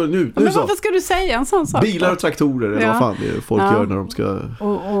återgå nu. Men varför ska du säga en sån sak? Bilar och traktorer eller vad fan det är folk gör när de ska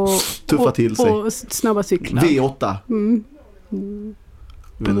tuffa till sig. Och snabba cyklar. V8.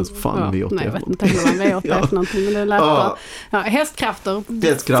 Jag vet inte fan V8. Nej, jag vet inte heller vad V8 är för någonting. Men det lät bra. Hästkrafter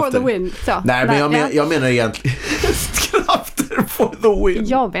for the win. Så. Nej, men jag menar egentligen hästkrafter for the win.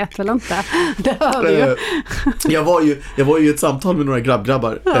 Jag vet väl inte. Det hör du ju. Jag var ju i ett samtal med några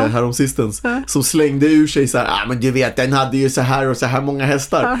grabbar härom sistens som slängde ur sig så här, men du vet, den hade ju så här och så här många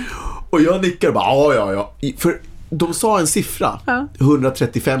hästar. Och jag nickar och bara, ja. För de sa en siffra,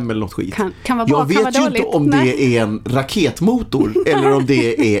 135 eller något skit. Kan vara bra, jag vet ju inte om det är en raketmotor eller om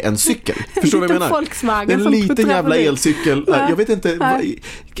det är en cykel. Förstår du vad jag menar? Volkswagen en liten jävla elcykel. Jag vet inte,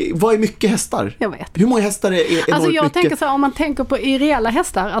 vad är mycket hästar? Jag vet. Hur många hästar är enormt mycket? Alltså jag tänker så här, om man tänker på i reella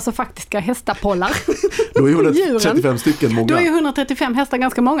hästar, alltså faktiska hästapollar. Då är 135 stycken många. Då är 135 hästar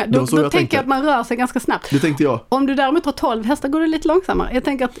ganska många. Då tänker jag att man rör sig ganska snabbt. Det tänkte jag. Om du däremot har 12 hästar går det lite långsammare. Jag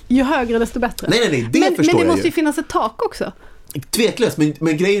tänker att ju högre desto bättre. Nej, det förstår jag. Men det måste ju finnas ett tak också. Tveklöst,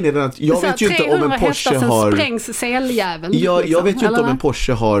 men grejen är den att jag vet ju inte om en Porsche har... sprängs seljäveln. Jag vet ju inte om en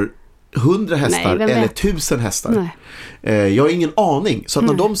Porsche har 100 hästar eller 1000 hästar. Jag har ingen aning. Så att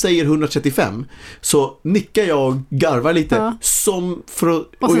när de säger 135 så nickar jag och garvar lite som för att,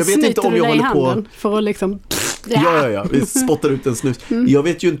 och jag vet inte om jag håller på för att liksom Ja, vi spottar ut en snus. Jag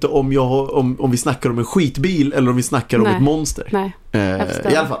vet ju inte om vi snackar om en skitbil eller om vi snackar om ett monster. Nej.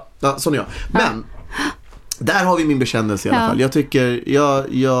 I alla fall, sån jag. Men där har vi min bekännelse i alla fall. Jag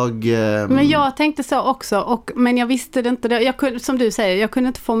tycker, Men jag tänkte så också, men jag visste det inte. Som du säger, jag kunde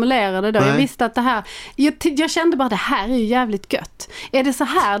inte formulera det då. Nej. Jag visste att det här, jag kände bara det här är ju jävligt gött. Är det så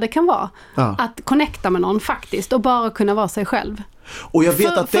här det kan vara? Att connecta med någon faktiskt och bara kunna vara sig själv. Och jag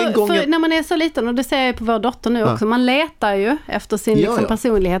vet att den gången... För när man är så liten, och det ser jag på vår dotter nu också, man letar ju efter sin liksom,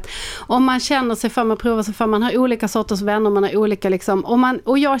 personlighet. Och man känner sig för, man provar sig för, man har olika sorters vänner, man har olika liksom,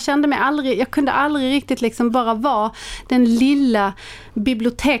 och jag kände mig aldrig, jag kunde aldrig riktigt liksom bara vara den lilla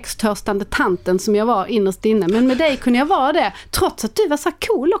bibliotekstörstande tanten som jag var innerst inne. Men med dig kunde jag vara det, trots att du var så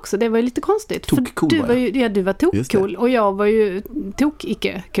cool också. Det var ju lite konstigt. Tok-cool du var ju, du var tok-cool och jag var ju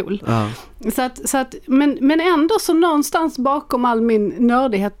tok-icke-cool. Så att, men ändå så någonstans bakom all min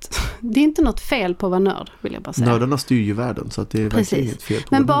nördighet, det är inte något fel på att vara nörd, vill jag bara säga. Nördarna styr ju världen, så att det är verkligen inget fel på.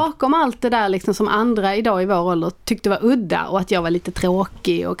 Men bakom allt det där liksom, som andra idag i vår ålder tyckte var udda och att jag var lite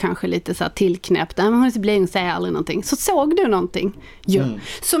tråkig och kanske lite så här tillknäppt, men hon säger aldrig någonting. Så såg du någonting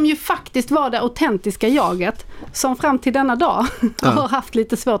som ju faktiskt var det autentiska jaget som fram till denna dag har haft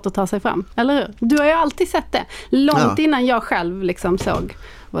lite svårt att ta sig fram, eller hur? Du har ju alltid sett det, långt innan jag själv liksom såg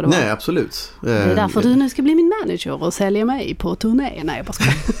vad det var. Nej, absolut. Det är därför du nu ska bli min manager och sälja mig på turné. Nej, jag bara ska.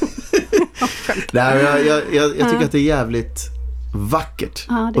 Nej, jag tycker att det är jävligt vackert.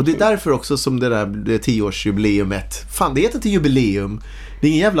 Och det är därför också som det där 10-årsjubileumet. Fan, det heter till jubileum. Det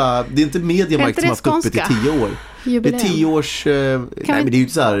är ingen jävla, det är inte Mediamarkt som har haft uppe till 10 år. jubileum. Det är 10 års... nej, men det är ju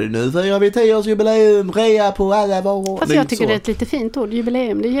inte så här, nu firar vi 10 års jubileum, rea på alla varor. Fast jag tycker det är ett lite fint ord,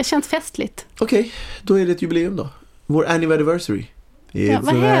 jubileum. Det känns festligt. Okej, då är det ett jubileum då. Vår anniversary. Ja,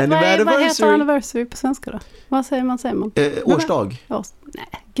 vad heter anniversary på svenska då? Vad säger man? Årsdag. Nej,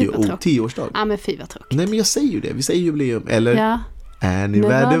 gud vad tråkigt. 10-årsdag. Ja, men fy vad tråkigt. Nej, men jag säger ju det. Vi säger jubileum. Eller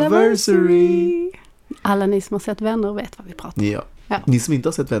anniversary. Alla ni som har sett Vänner vet vad vi pratar om. Ja. Ni som inte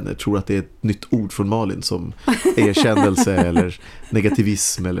har sett Vänner tror att det är ett nytt ord från Malin som erkännelse eller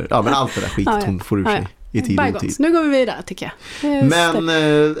negativism eller men allt det där skit hon får ur sig i tid och tid. Nu går vi vidare tycker jag. Men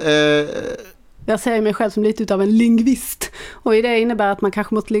jag ser mig själv som lite utav en lingvist och det innebär att man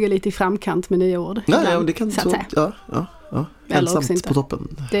kanske måste ligga lite i framkant med nya ord. Nej, det kan så. Ja. Ensamt på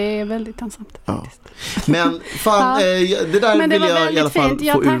toppen. Det är väldigt ensamt faktiskt. Men fan, det där men det vill jag i alla fall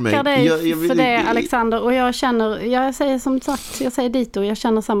fint. få ur mig. Jag tackar dig för det, Alexander. Och jag säger som sagt, jag säger dit och jag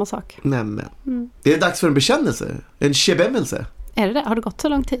känner samma sak. Nämen. Det är dags för en bekännelse. En kebemmelse. Är det? Har det gått så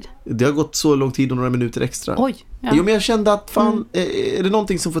lång tid? Det har gått så lång tid och några minuter extra. Oj. Ja. Jo, men jag kände att fan, är det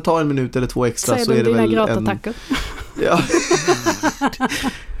någonting som får ta 1 minut eller 2 extra så är det väl gråtattacker. Ja.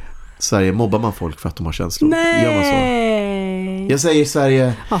 Sverige, mobbar man folk för att de har känslor? Nej. Gör man så? Jag säger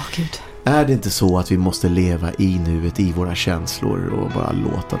Sverige, Gud. Är det inte så att vi måste leva i nuet, i våra känslor och bara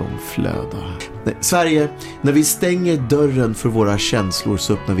låta dem flöda? Nej, Sverige, när vi stänger dörren för våra känslor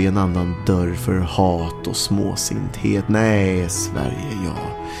så öppnar vi en annan dörr för hat och småsinthet. Nej, Sverige,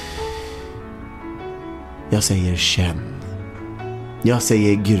 jag säger känn. Jag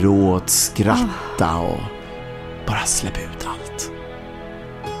säger gråt, skratta och bara släpp ut allt.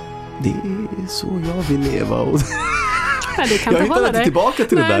 Det är så jag vill leva och... Ja, du kan jag inte hålla inte tillbaka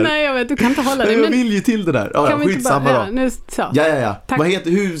till det där. Nej, jag vet, du kan inte hålla dig. Jag vill ju till det där. Ja, skitsamma då. Nu, så. Ja. Vad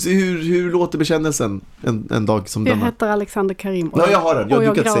heter, hur låter bekännelsen en dag som denna? Jag heter Alexander Karim. Och jag har den. Och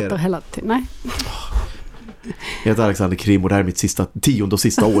jag gråter hela tiden. Nej. Jag heter Alexander Karim och det här är mitt 10:e och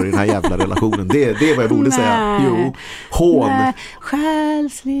sista år i den här jävla relationen. Det är vad jag borde säga. Jo, hån. Nej.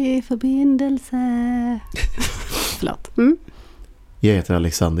 Själslig förbindelse. Förlåt. Jag heter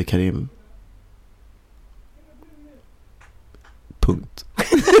Alexander Karim. Punkt.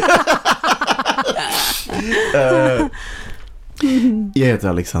 Jag heter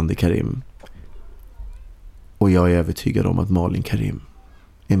Alexander Karim. Och jag är övertygad om att Malin Karim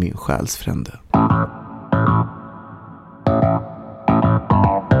är min själsfrände.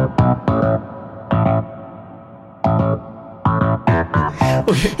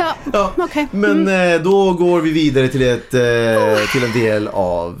 Okay. Men då går vi vidare till en del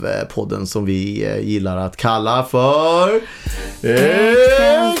av podden som vi gillar att kalla för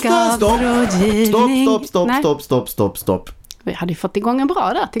Stopp. Vi hade ju fått igång en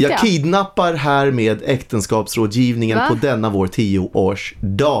bra där tyckte jag. Jag kidnappar här med äktenskapsrådgivningen på denna vår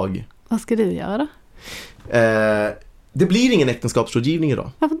 10-årsdag. Vad ska du göra då? Det blir ingen äktenskapsrådgivning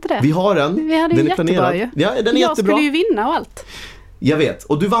idag. Varför inte det? Vi har den. Vi hade den ju är planerad. Ju. Ja, den är jag jättebra. Skulle ju vinna och allt. Jag vet.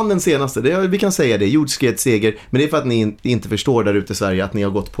 Och du vann den senaste. Vi kan säga det. Jordskredsseger. Men det är för att ni inte förstår där ute i Sverige att ni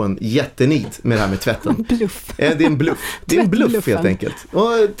har gått på en jättenit med det här med tvätten. Bluff. Det är en bluff. Det är en bluff helt enkelt.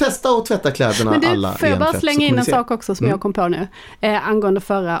 Och testa och tvätta kläderna men du, alla. Får jag bara slänga in en sak också som jag kom på nu. Angående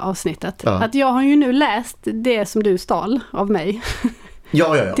förra avsnittet. Ja. Att jag har ju nu läst det som du stal av mig.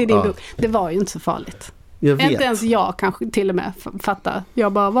 Ja. Till din bok. Det var ju inte så farligt. Inte ens jag kanske till och med fattar.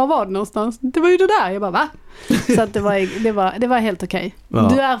 Jag bara, var var det någonstans? Det var ju det där. Jag bara, va? Så att det var helt okej.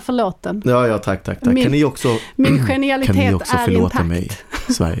 Ja. Du är förlåten. Ja, tack. Kan ni också min genialitet kan ni också är förlåta intakt. mig,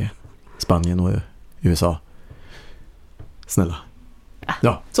 Sverige, Spanien och USA? Snälla.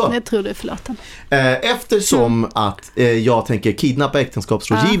 Ja, så. Jag tror du är förlåten. Eftersom att jag tänker kidnappa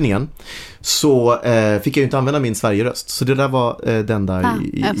äktenskapsrådgivningen så fick jag ju inte använda min Sverige-röst. Så det där var den där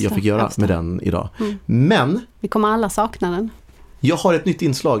jag fick göra med den idag. Men vi kommer alla sakna den. Jag har ett nytt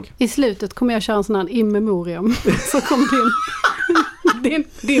inslag. I slutet kommer jag köra en sån här in memoriam. Så kommer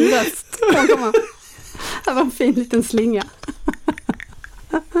din röst. Det var en fin liten slinga.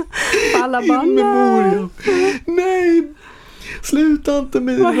 Alla bara, in memoriam. Nej. Sluta inte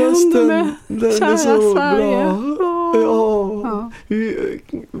med vad rösten. Den kära är så Sverige. bra. Ja. Vi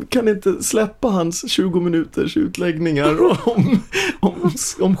kan inte släppa hans 20 minuters utläggningar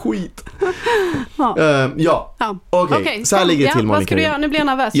om skit. Okej. Så här ligger det till, Malin. Vad ska du göra? Nu blir jag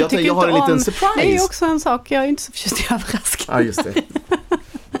nervös. Jag har en liten surprise. Det är också en sak. Jag är inte så förtjust i överraskning. Ja, just det.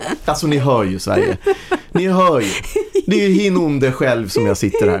 Alltså ni hör ju Sverige. Ni hör ju. Det är ju hinonde själv som jag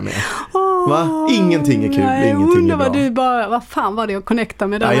sitter här med. Va? Ingenting är kul, ingenting är bra. Vad fan var det att connecta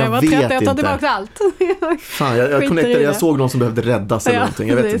med den? Jag var 30, jag tar tillbaka allt. Fan, jag connectade, jag såg någon som behövde räddas eller någonting,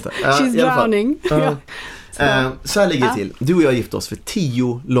 jag vet inte. She's drowning. Så här ligger det till. Du och jag gifte oss för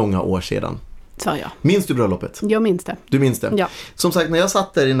 10 långa år sedan. sa jag. Minns du bröllopet? Jag minns det. Du minns det? Ja. Som sagt, när jag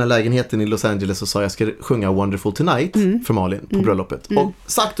satt där i den här lägenheten i Los Angeles och sa jag ska sjunga Wonderful Tonight för Malin på bröllopet. Och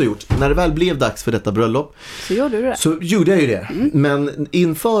sagt och gjort, när det väl blev dags för detta bröllop så gjorde du det. Så gjorde jag ju det. Men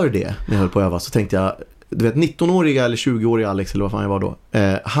inför det, när jag höll på att öva, så tänkte jag, du vet, 19-åriga eller 20-åriga Alex, eller vad fan jag var då,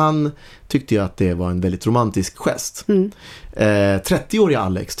 han tyckte ju att det var en väldigt romantisk gest. 30-åriga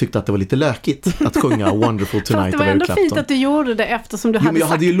Alex tyckte att det var lite lökigt att sjunga Wonderful Tonight. Det var ändå fint att du gjorde det eftersom du hade sagt det. Jag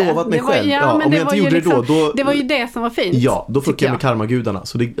hade ju lovat mig själv. Ja, om jag inte gjorde liksom, det då... Det var ju det som var fint. Ja, då fick jag med karmagudarna,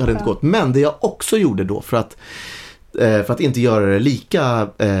 så det hade inte gått. Men det jag också gjorde då, för att inte göra det lika,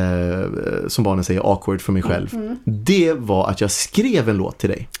 som barnen säger, awkward för mig själv, det var att jag skrev en låt till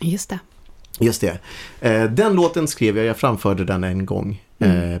dig. Just det. Den låten skrev jag framförde den en gång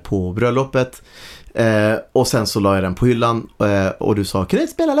på bröllopet. Och sen så la jag den på hyllan och du sa, kan du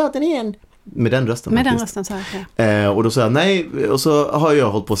spela låten igen? Med den rösten. Med den rösten sa jag. Och då sa jag nej, och så har jag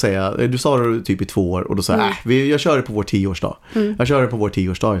hållit på att säga, du sa det typ i 2 år, och då sa jag, jag kör det på vår 10-årsdag. Jag kör det på vår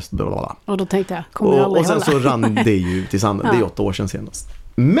 10-årsdag. Och då tänkte jag, kommer jag aldrig och sen hålla. så rann det ju till sanden. Det är 8 år sedan senast.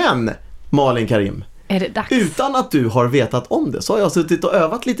 Men Malin Karim, är det dags? Utan att du har vetat om det så har jag suttit och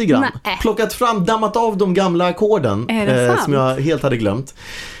övat lite grann. Plockat fram, dammat av de gamla ackorden som jag helt hade glömt.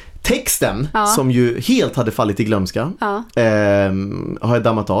 Texten, som ju helt hade fallit i glömska, har jag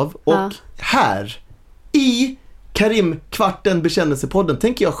dammat av. Och här, i Karim-kvarten bekännelsepodden,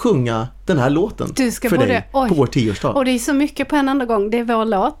 tänker jag sjunga den här låten för dig på vår 10-årsdag. Och det är så mycket på en enda gång. Det är vår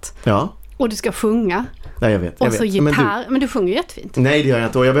låt. Ja. Och du ska sjunga. Nej, jag vet. Och så gitarr. Men du sjunger jättefint. Nej, det gör jag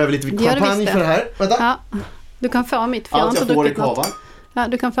inte. Och jag behöver lite champagne för det här. Vänta. Ja. Du kan få mitt. För allt jag får i kavan. Ja,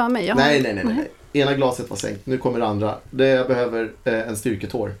 du kan få mig. Nej. Ena glaset var sänkt. Nu kommer det andra. Jag behöver en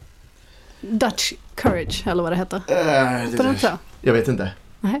styrketår. Dutch Courage, eller vad det heter. På den så? Jag vet inte.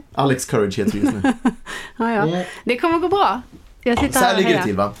 Nej. Alex Courage heter det just nu. Ja. Det kommer gå bra. Jag sitter så här ligger det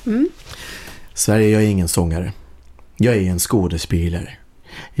till, va? Sverige, jag är ingen sångare. Jag är en skådespelare.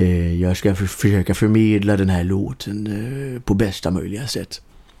 Jag ska försöka förmedla den här låten på bästa möjliga sätt.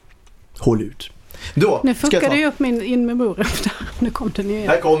 Håll ut. Då, nu fuckar du upp min in med muren. Nu kom den igen.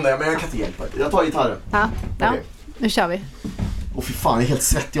 Här kom den, men jag kan inte hjälpa. Jag tar gitarren. Ja. Okay. Nu kör vi. Åh fy fan, jag är helt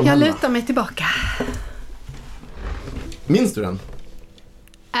svettig om jag händerna. lutar mig tillbaka. Minns du den?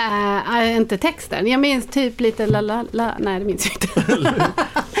 Inte texten. Jag minns typ lite la. Nej, det minns jag inte.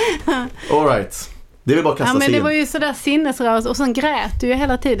 All right. Det vill bara kasta sig men det in. var ju sådär sinnesrörelse. Och sen grät du ju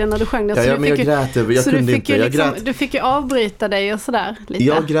hela tiden när du sjöng det. Ja, men jag grät över. Jag kunde inte. Du fick ju avbryta dig och sådär lite.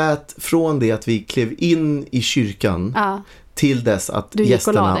 Jag grät från det att vi klev in i kyrkan till dess att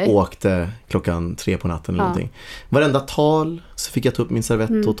gästerna åkte 3:00 på natten eller någonting. Varenda tal så fick jag ta upp min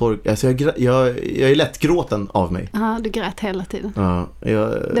servett och torka. Alltså jag är lätt gråten av mig. Ja, du grät hela tiden. Ja,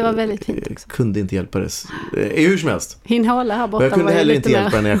 det var väldigt fint också. Jag kunde inte hjälpa det. Hur som helst. Hinhålla här borta. Jag kunde heller inte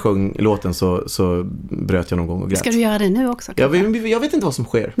hjälpa när jag sjöng låten så bröt jag någon gång och grät. Ska du göra det nu också? Jag vet inte vad som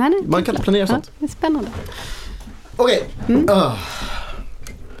sker. Nej, man kan inte planera sånt. Det är spännande. Okej.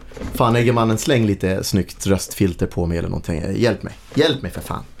 Fan, Eggemannen, släng lite snyggt röstfilter på mig eller någonting. Hjälp mig för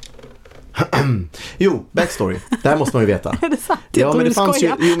fan. Jo, backstory. Det här måste man ju veta. Är det sant? Ja, men det fanns ju,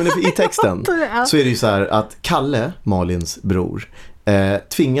 i texten så är det ju så här att Kalle, Malins bror,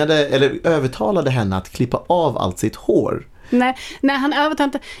 övertalade henne att klippa av allt sitt hår. Nej, han övertalade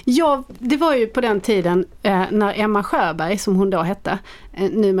inte. Det var ju på den tiden när Emma Sjöberg, som hon då hette,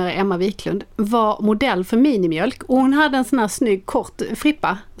 numera Emma Wiklund, var modell för Minimjölk. Och hon hade en sån här snygg kort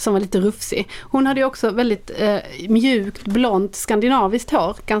frippa som var lite rufsig. Hon hade ju också väldigt mjukt, blont, skandinaviskt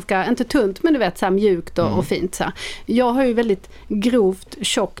hår. Ganska, inte tunt, men du vet så här mjukt och fint. Så här. Jag har ju väldigt grovt,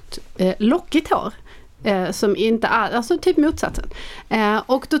 tjockt, lockigt hår. Som inte är, alltså typ motsatsen.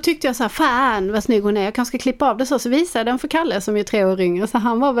 Och då tyckte jag så här, fan vad snygg hon är, jag kanske ska klippa av det så visade jag den för Kalle som är 3 år yngre. Så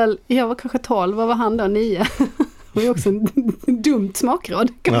han var väl, jag var kanske 12, vad var han då, 9? Det var ju också en dumt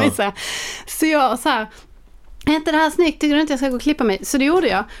smakråd kan man ju säga. Så jag så här, är inte det här snyggt, tycker du inte jag ska gå och klippa mig? Så det gjorde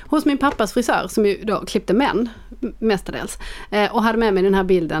jag hos min pappas frisör som ju då klippte män mestadels. Och hade med mig den här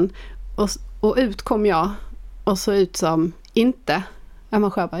bilden. Och ut kom jag och såg ut som inte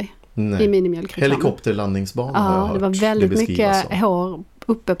Emma Sjöberg. Nej. I Minimjölkreklam. Helikopterlandningsbana. Ja, det var väldigt mycket hår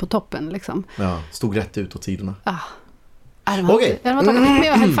uppe på toppen liksom. Ja, stod rätt ut åt sidorna. Okej.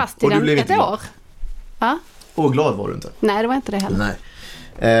 Jag höll fast i den ett år. Ja. Och glad var du inte? Nej, det var inte det heller.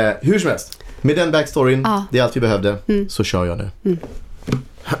 Nej. Hur som helst, med den backstoryn, det är allt vi behövde, så kör jag nu.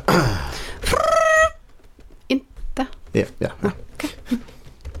 Inte. Ja. Okay.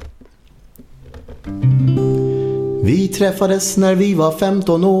 Vi träffades när vi var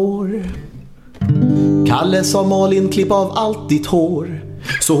 15 år. Kalle sa Malin, klipp av allt ditt hår.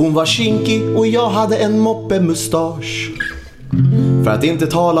 Så hon var kinkig och jag hade en moppemustasch. För att inte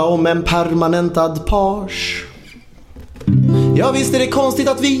tala om en permanentad page. Ja, visst är det konstigt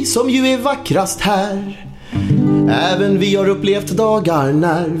att vi som ju är vackrast här, även vi har upplevt dagar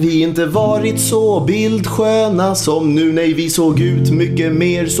när vi inte varit så bildsköna som nu. Nej, vi såg ut mycket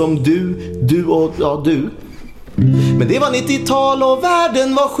mer som du och ja, du. Men det var 90-tal och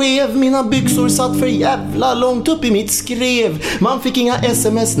världen var skev. Mina byxor satt för jävla långt upp i mitt skrev. Man fick inga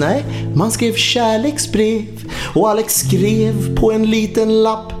sms, nej, man skrev kärleksbrev. Och Alex skrev på en liten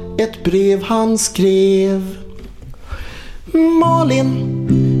lapp ett brev han skrev. Malin,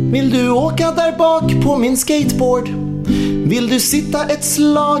 vill du åka där bak på min skateboard? Vill du sitta ett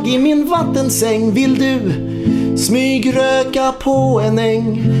slag i min vattensäng? Vill du smygröka på en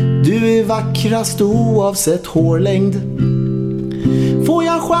äng? Du är vackrast oavsett hårlängd. Får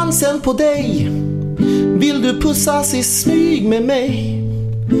jag chansen på dig? Vill du pussas i smyg med mig?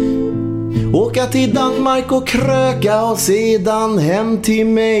 Åka till Danmark och kröka och sedan hem till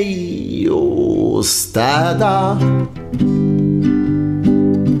mig och städa.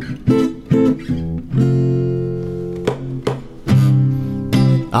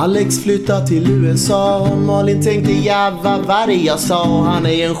 Alex flyttade till USA. Malin tänkte, ja, vad var det jag sa? Han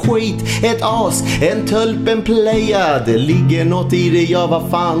är en skit, ett as, en tölpen playa. Det ligger något i det, ja, vad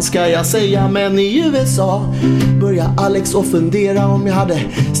fan ska jag säga? Men i USA började Alex att fundera. Om jag hade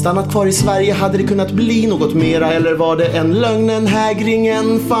stannat kvar i Sverige, hade det kunnat bli något mera? Eller var det en lögn, en hägring,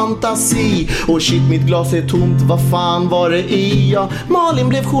 en fantasi? Och shit, mitt glas är tomt, vad fan var det i? Ja, Malin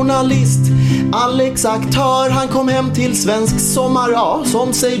blev journalist, Alex aktör. Han kom hem till svensk sommar, ja,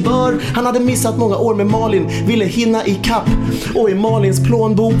 som sig bör. Han hade missat många år med Malin, ville hinna i kapp. Och i Malins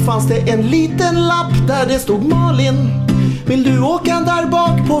plånbok fanns det en liten lapp där det stod: Malin, vill du åka där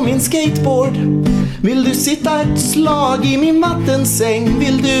bak på min skateboard? Vill du sitta ett slag i min vattensäng?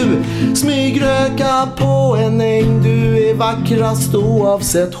 Vill du smygröka på en äng? Du är vackrast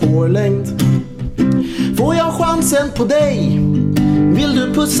oavsett hårlängd. Får jag chansen på dig? Vill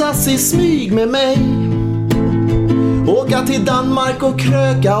du pussas i smyg med mig? Åka till Danmark och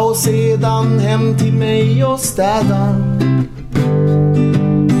kröka och sedan hem till mig och städa.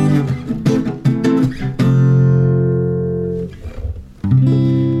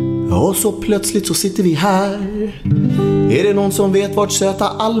 Och så plötsligt så sitter vi här. Är det någon som vet vart söta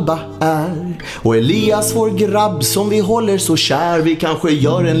Alba är? Och Elias, vår grabb som vi håller så kär. Vi kanske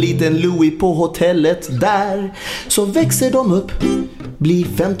gör en liten Louis på hotellet där. Så växer de upp, blir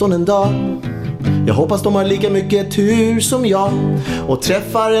 15 en dag. Jag hoppas de har lika mycket tur som jag och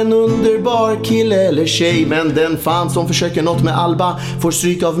träffar en underbar kille eller tjej. Men den fan som försöker något med Alba får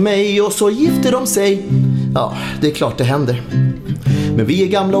stryk av mig och så gifter de sig. Ja, det är klart det händer. Men vi är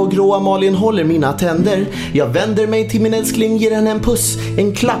gamla och gråa, Malin håller mina tänder. Jag vänder mig till min älskling, ger henne en puss,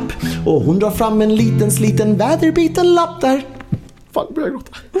 en klapp. Och hon drar fram en liten sliten väderbiten lapp där. Fan, börjar jag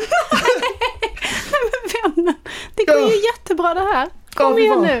gråta. Men vännen, det går ju jättebra det här. Kom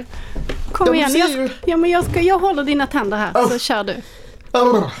igen nu. Kom igen, jag håller dina tänder här, så kör du.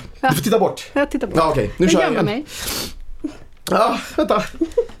 Du får titta bort. Jag tittar bort. Ja, okej, nu kör jag igen. Mig. Ja, vänta.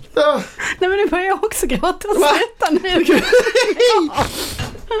 Ja. Nej, men nu börjar jag också gråta och svetta nu.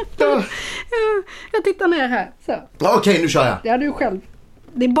 Ja. Jag tittar ner här. Så. Okej, nu kör jag. Ja, du själv.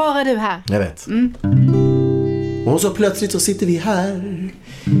 Det är bara du här. Jag vet. Och så plötsligt så sitter vi här.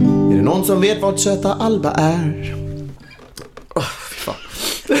 Är det någon som vet vart söta Alba är? Fy fan.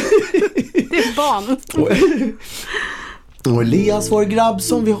 Det är barn. Och Elias, vår grabb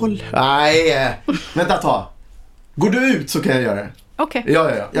som vi håller... Nej, vänta ta. Går du ut så kan jag göra det. Okej.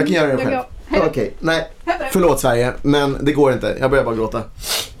 Ja, jag kan göra det själv. Okej, nej. Förlåt Sverige, men det går inte. Jag börjar bara gråta.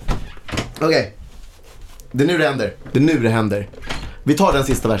 Okej. Det är nu det händer. Vi tar den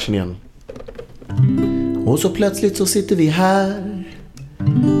sista versen igen. Och så plötsligt så sitter vi här.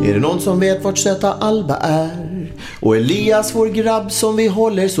 Är det någon som vet vart söta Alba är? Och Elias, vår grabb som vi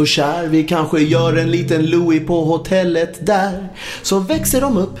håller så kär. Vi kanske gör en liten Louis på hotellet där. Så växer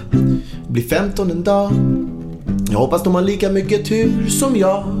de upp, blir 15 en dag. Jag hoppas de har lika mycket tur som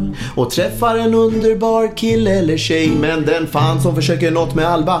jag och träffar en underbar kille eller tjej. Men den fan som försöker något med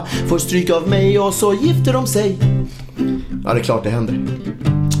Alba får stryk av mig och så gifter de sig. Ja, det är klart det händer.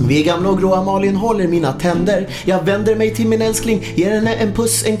 Vi är gamla och gråa, Malin håller mina tänder. Jag vänder mig till min älskling, ger henne en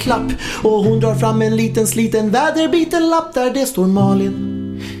puss, en klapp. Och hon drar fram en liten sliten väderbiten lapp där det står: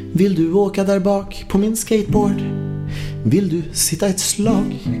 Malin, vill du åka där bak på min skateboard? Vill du sitta ett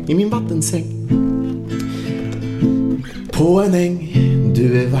slag i min vattensäng? På en äng,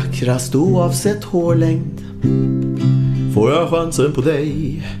 du är vackrast oavsett hårlängd. Får jag chansen på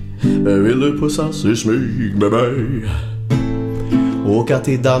dig? Vill du pussas i smyg med mig? åka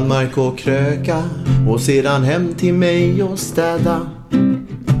till Danmark och kröka och sedan hem till mig och städa.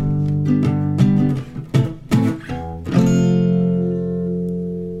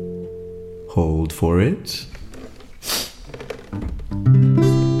 Hold for it.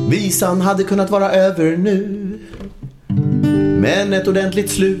 Visan hade kunnat vara över nu, men ett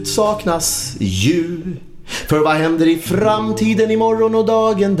ordentligt slut saknas ju. För vad händer i framtiden, imorgon och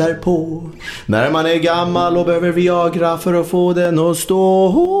dagen därpå, när man är gammal och behöver Viagra för att få den att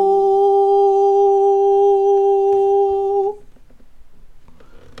stå?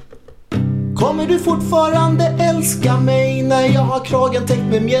 Kommer du fortfarande älska mig när jag har kragen täckt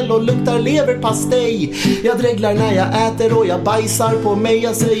med mjäll och luktar leverpastej? Jag dreglar när jag äter och jag bajsar på mig.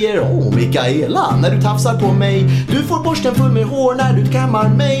 Jag säger Mikaela när du tafsar på mig. Du får borsten full med hår när du kammar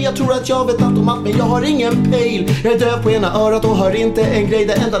mig. Jag tror att jag vet allt om allt, men jag har ingen pejl. Jag är döv på ena örat och hör inte en grej.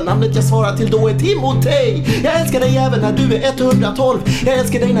 Det enda namnet jag svarar till då är Timotej. Jag älskar dig även när du är 112. Jag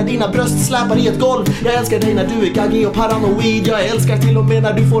älskar dig när dina bröst släpar i ett golv. Jag älskar dig när du är gaggig och paranoid. Jag älskar till och med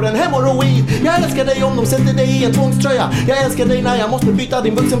när du får en hemorroid. Jag älskar dig om de sätter dig i en tvångströja. Jag älskar dig när jag måste byta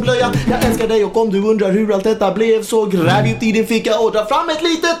din vuxenblöja. Jag älskar dig, och om du undrar hur allt detta blev, så gräv ut i din ficka och dra fram ett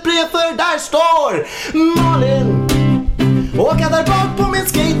litet brev. För där står Malin, åka där bak på min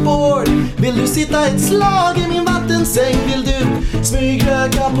skateboard. Vill du sitta ett slag i min vattensäng? Vill du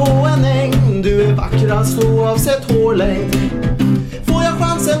smygröka på en äng? Du är vackrast oavsett hårlängd. Får jag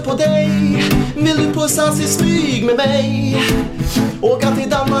chansen på dig? Vill du pussas i smyg med mig? Åka till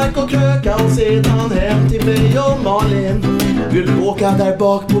Danmark och kröka och sedan hem till mig och Malin. Vill du åka där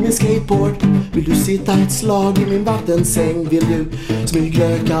bak på min skateboard? Vill du sitta ett slag i min vattensäng? Vill du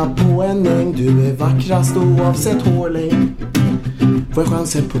smygröka på en äng? Du är vackrast oavsett hårlängd. Får jag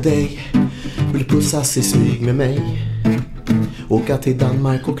chansen på dig? Vill du pussas i smyg med mig? Åka till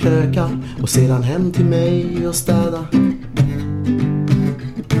Danmark och kröka och sedan hem till mig och städa.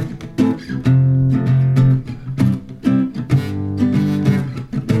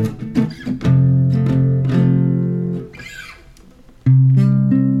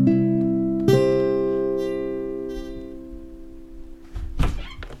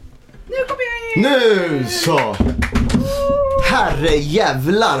 Nu så! Herre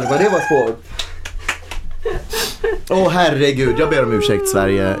jävlar vad det var svårt. Herregud, jag ber om ursäkt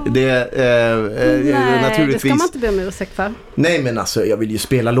Sverige. Det nej, naturligtvis. Det ska man inte be om ursäkt för. Nej, men alltså jag vill ju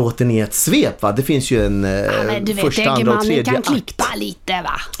spela låten i ett svep, va? Det finns ju en du vet, första, andra och tredje kan klippa lite,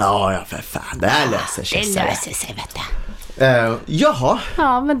 va? Ja, för fan. Det här löser sig. Det löser sig, vet du. Jaha.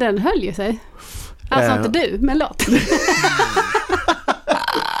 Ja, men den höll ju sig. Alltså inte du, men låten.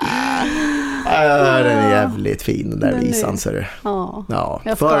 Den är jävligt fin, den där visan, ser du. Ja,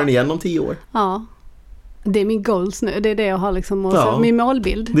 för den igen om 10 år. Ja, det är min goals nu. Det är det jag har liksom, min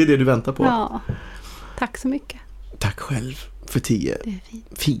målbild. Det är det du väntar på. Ja, tack så mycket. Tack själv för 10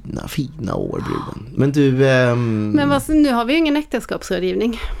 fina år, bruden. Men du... Men nu har vi ju ingen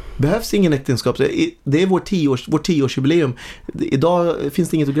äktenskapsrådgivning. Behövs ingen äktenskap. Det är vårt 10-årsjubileum. Idag finns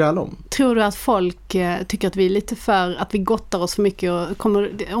det inget att gräla om. Tror du att folk tycker att vi är lite för, att vi gottar oss för mycket och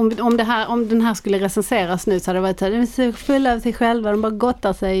kommer, om den här skulle recenseras nu, så hade det varit att de är så fulla av sig själva, de bara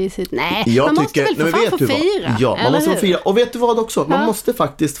gottar sig i sitt... Nej, man måste väl få fira. Ja, man måste få fira. Och vet du vad också? Man måste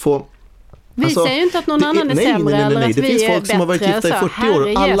faktiskt få... Vi säger ju inte att någon annan är sämre eller att det vi finns är folk som har varit gifta i 40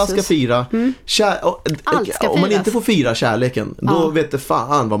 år. Alla ska fira. Om man inte får fira kärleken, då vet det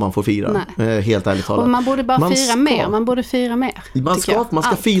fan vad man får fira. Helt ärligt talat. Och man borde bara fira mer. Man borde fira mer. Man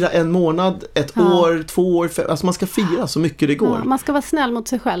ska fira en månad, ett år, 2 år. Alltså man ska fira så mycket det går. Man ska vara snäll mot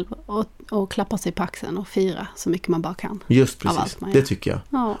sig själv och klappa sig på axeln och fira så mycket man bara kan. Just precis, det tycker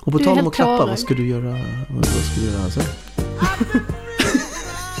jag. Och på tal om att klappa, vad ska du göra sen?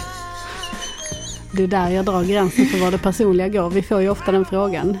 Det är där jag drar gränsen för vad det personliga går. Vi får ju ofta den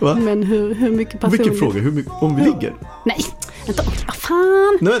frågan. Va? Men hur mycket personligt... Vilken fråga? Om vi ligger? Nej,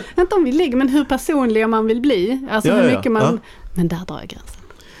 inte om vi ligger, men hur personlig man vill bli. Alltså hur mycket man... Men där drar jag gränsen.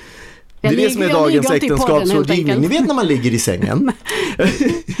 Det är det som är dagens äktenskapsrådgivning. Ni vet när man ligger i sängen.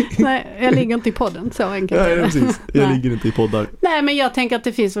 Nej, jag ligger inte i podden, så enkelt. Ja, precis. Jag ligger inte i poddar. Nej, men jag tänker att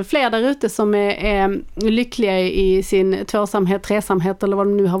det finns väl fler där ute som är lyckliga i sin tvåsamhet, tresamhet eller vad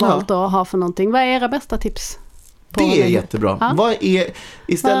de nu har valt att ha för någonting. Vad är era bästa tips? Det är jättebra. Ja.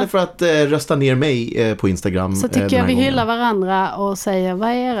 Istället för att rösta ner mig på Instagram, så tycker jag vi hyllar varandra och säger, vad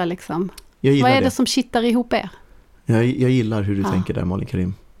är era liksom? Vad är det som kittar ihop er? Jag gillar hur du tänker där, Malin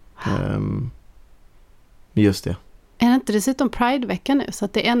Karim. Just det. Är det inte dessutom Pride-vecka nu? Så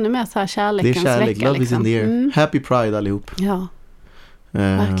att det är ännu mer så här kärlekens vecka. Det är kärlek, love liksom. is in the air. Happy Pride allihop. Ja,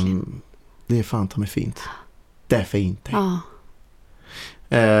 verkligen. Det är fan ta mig fint. Det är fint. Ja.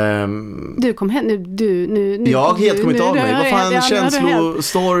 Du kom hem nu. Jag har helt kommit av mig. Vad fan,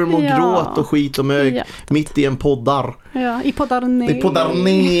 känslostorm och gråt och skit och mög mitt i en poddar. Ja, i poddarne. I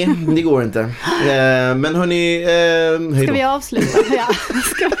poddarne. Det går inte. Men hörni, ska vi avsluta? Ja.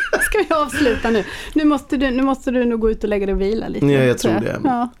 Ska vi avsluta nu? Nu måste du nog gå ut och lägga dig och vila lite. Ja, jag tror det.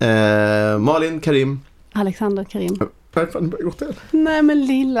 Ja. Malin, Karim. Alexander, Karim. Gråter. Nej, men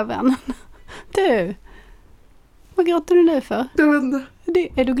lilla vän. Du. Vad gråter du nu för? Jag vet inte.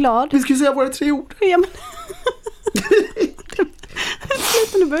 Är du glad? Vi ska säga våra 3 ord. Ja, men...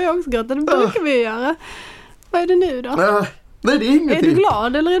 Sluta, nu börjar jag också gråta. Det brukar vi göra. Vad är det nu då? Nej, det är ingenting. Är du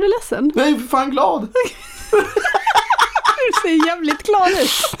glad eller är du ledsen? Nej, för fan glad. Du ser jävligt glad ut.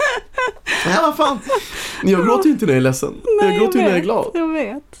 Nej, vad fan. Jag gråter ju inte när jag är ledsen. Nej, jag gråter ju när jag är glad. Jag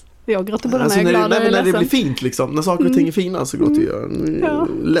vet. Jag gråter både när jag är glad och när jag är ledsen. När det blir fint liksom. När saker och ting är fina så gråter jag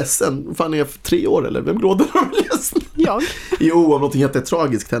ledsen. Fan, är jag 3 år eller? Vem gråter när jag är ledsen? Jag. Jo, om någonting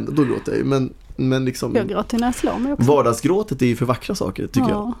jättetragiskt händer, då gråter jag ju. Men liksom... Jag gråter när jag slår mig också. Vardagsgråtet är ju för vackra saker, tycker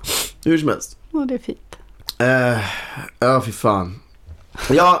jag. Hur som helst. Ja, det är fint. Ja, fy fan.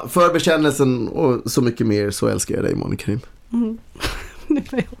 Ja, för bekännelsen och så mycket mer så älskar jag dig, Monica Karim. Nu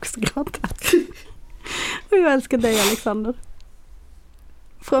får jag också gråta. Och jag älskar dig, Alexander.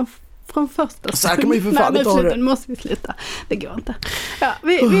 Från första. Så här kan man ju för fan inte ha det. Nu måste vi sluta. Det går inte. Ja,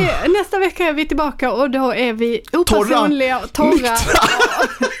 nästa vecka är vi tillbaka och då är vi opersonliga och torra.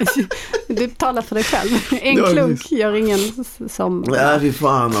 Du talar för dig själv. En klunk gör ingen som... Nej, fy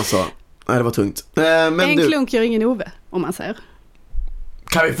fan alltså. Nej, det var tungt. Men klunk gör ingen Ove, om man säger.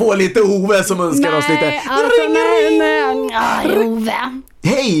 Kan vi få lite Ove som önskar oss lite? Nej, Ove.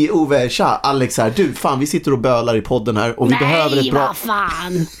 Hej Ove, tja, Alex här. Du, fan, vi sitter och bölar i podden här och vi behöver ett bra... Nej, vad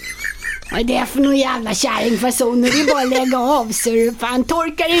fan. Vad är det för någon jävla kärringpersoner? Det är bara lägga av så fan.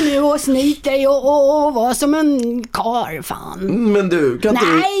 Torka dig nu och snyt dig och var som en kar, fan. Men du, kan inte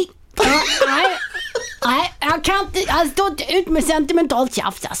Nej, jag kan inte. Jag står inte ut med sentimentalt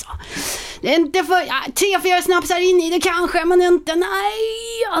tjafs alltså. Det är inte för 3-4 snapsar in i det kanske, men inte, nej.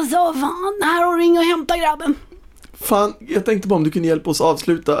 Alltså fan, här har du ringa och hämta grabben. Fan, jag tänkte bara om du kunde hjälpa oss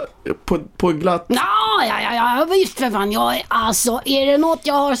avsluta på glatt. Ja, visst för fan. Alltså, är det något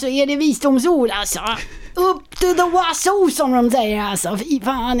jag har så är det visdomsord alltså. Upp to the wazoo som de säger alltså. Fy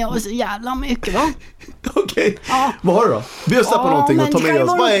fan, jag har så jävla mycket va. Okej. Vad har du då? Bjussa på någonting och ta med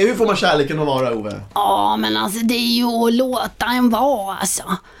oss. Hur får man kärleken att vara, Ove? Ja, men alltså det är ju att låta en vara alltså.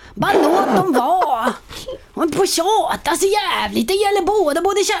 Bara låt dem vara. Och inte på tjata så jävligt. Det gäller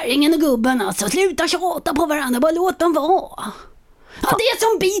både kärringen och gubben alltså. Sluta tjata på varandra, bara låt dem vara. Ja, det är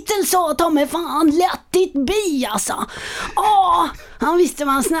som Beatles sa, ta mig fan, let it be alltså. Han visste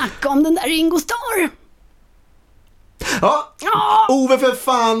vad han snackade om, den där Ringo Starr. Ja, Ove för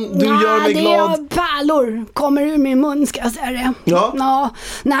fan, du gör mig glad. Det är pärlor kommer ur min mun, ska jag säga det. Ja.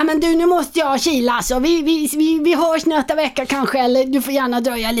 Nej men du, nu måste jag kila alltså. Vi hörs nästa vecka kanske. Eller du får gärna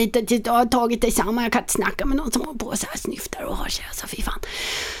dröja lite tills du har tagit dig samman. Jag kan inte snacka med någon som har på så här snyftar och har sig alltså, fy fan.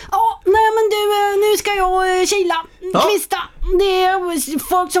 Ja, nej men du, nu ska jag kila, kvista. Det är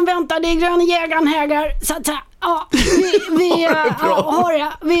folk som väntar, det är gröna jägaren hägar. Så att ja,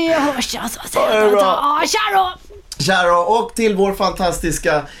 vi hörs alltså. Ja, tja då. Kära, och till vår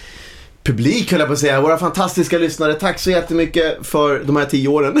fantastiska publik, höll jag på att säga, våra fantastiska lyssnare, tack så jättemycket för de här 10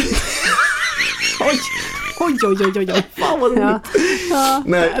 åren. Oj. Fan vad roligt.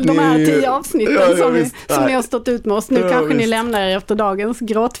 Nej, de här 10 avsnitten som ni har stått ut med oss. Nu kanske ni lämnar er efter dagens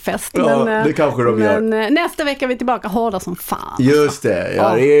gråtfest. Ja, det kanske de gör. Men nästa vecka är vi tillbaka hårda som fan. Just det,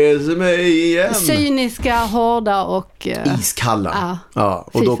 jag reser mig igen. Cyniska, hårda och... iskalla. Ja,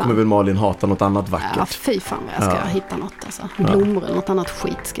 och då kommer väl Malin hata något annat vackert. Ja, fy fan vad jag ska hitta något alltså. Blommor eller något annat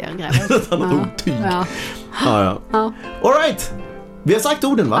skit ska jag gräva. Något annat otyg. Ja. All right. Vi har sagt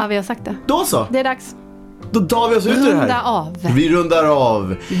orden, va? Ja, vi har sagt det. Då så. Det är dags. Då tar vi oss ut ur det här. Vi rundar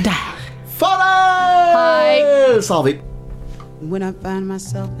av. Där. Fader! Hej! Sa vi. When I find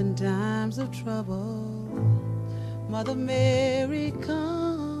myself in times of trouble, Mother Mary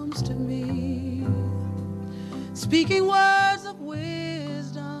comes to me, speaking words of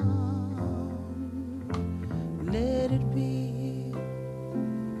wisdom. Let it be.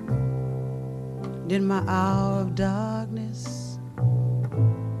 In my hour of darkness,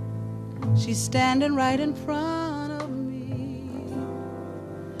 she's standing right in front of me,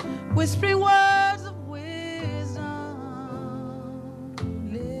 whispering words of wisdom.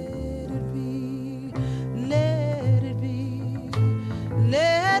 Let it be, let it be,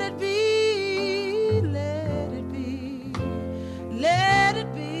 let it be, let it be, let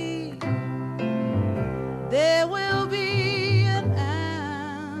it be. There will be an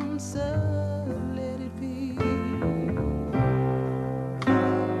answer. Let it be.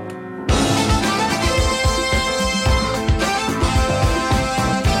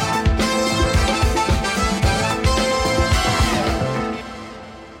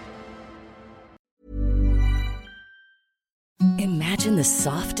 the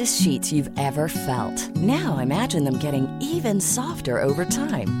softest sheets you've ever felt. Now imagine them getting even softer over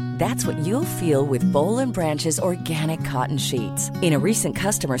time. That's what you'll feel with Boll & Branch's organic cotton sheets. In a recent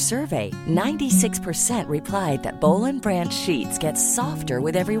customer survey, 96% replied that Boll & Branch sheets get softer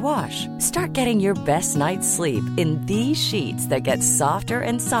with every wash. Start getting your best night's sleep in these sheets that get softer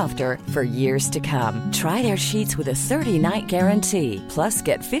and softer for years to come. Try their sheets with a 30-night guarantee. Plus,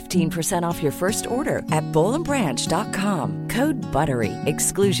 get 15% off your first order at bollandbranch.com. Code BUTTERY.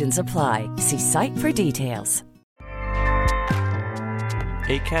 Exclusions apply. See site for details.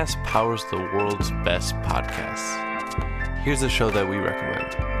 Acast powers the world's best podcasts. Here's a show that we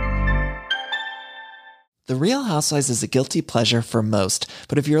recommend. The Real Housewives is a guilty pleasure for most,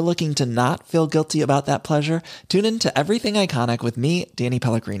 but if you're looking to not feel guilty about that pleasure, tune in to Everything Iconic with me, Danny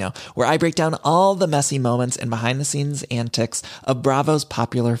Pellegrino, where I break down all the messy moments and behind-the-scenes antics of Bravo's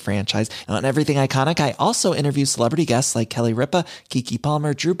popular franchise. And on Everything Iconic, I also interview celebrity guests like Kelly Ripa, Keke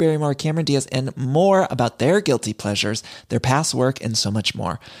Palmer, Drew Barrymore, Cameron Diaz, and more about their guilty pleasures, their past work, and so much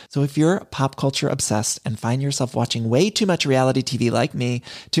more. So if you're pop culture obsessed and find yourself watching way too much reality TV like me,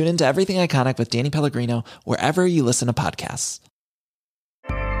 tune in to Everything Iconic with Danny Pellegrino, wherever you listen to podcasts.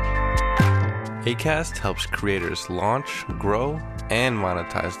 Acast helps creators launch, grow, and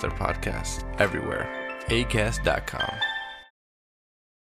monetize their podcasts everywhere. Acast.com.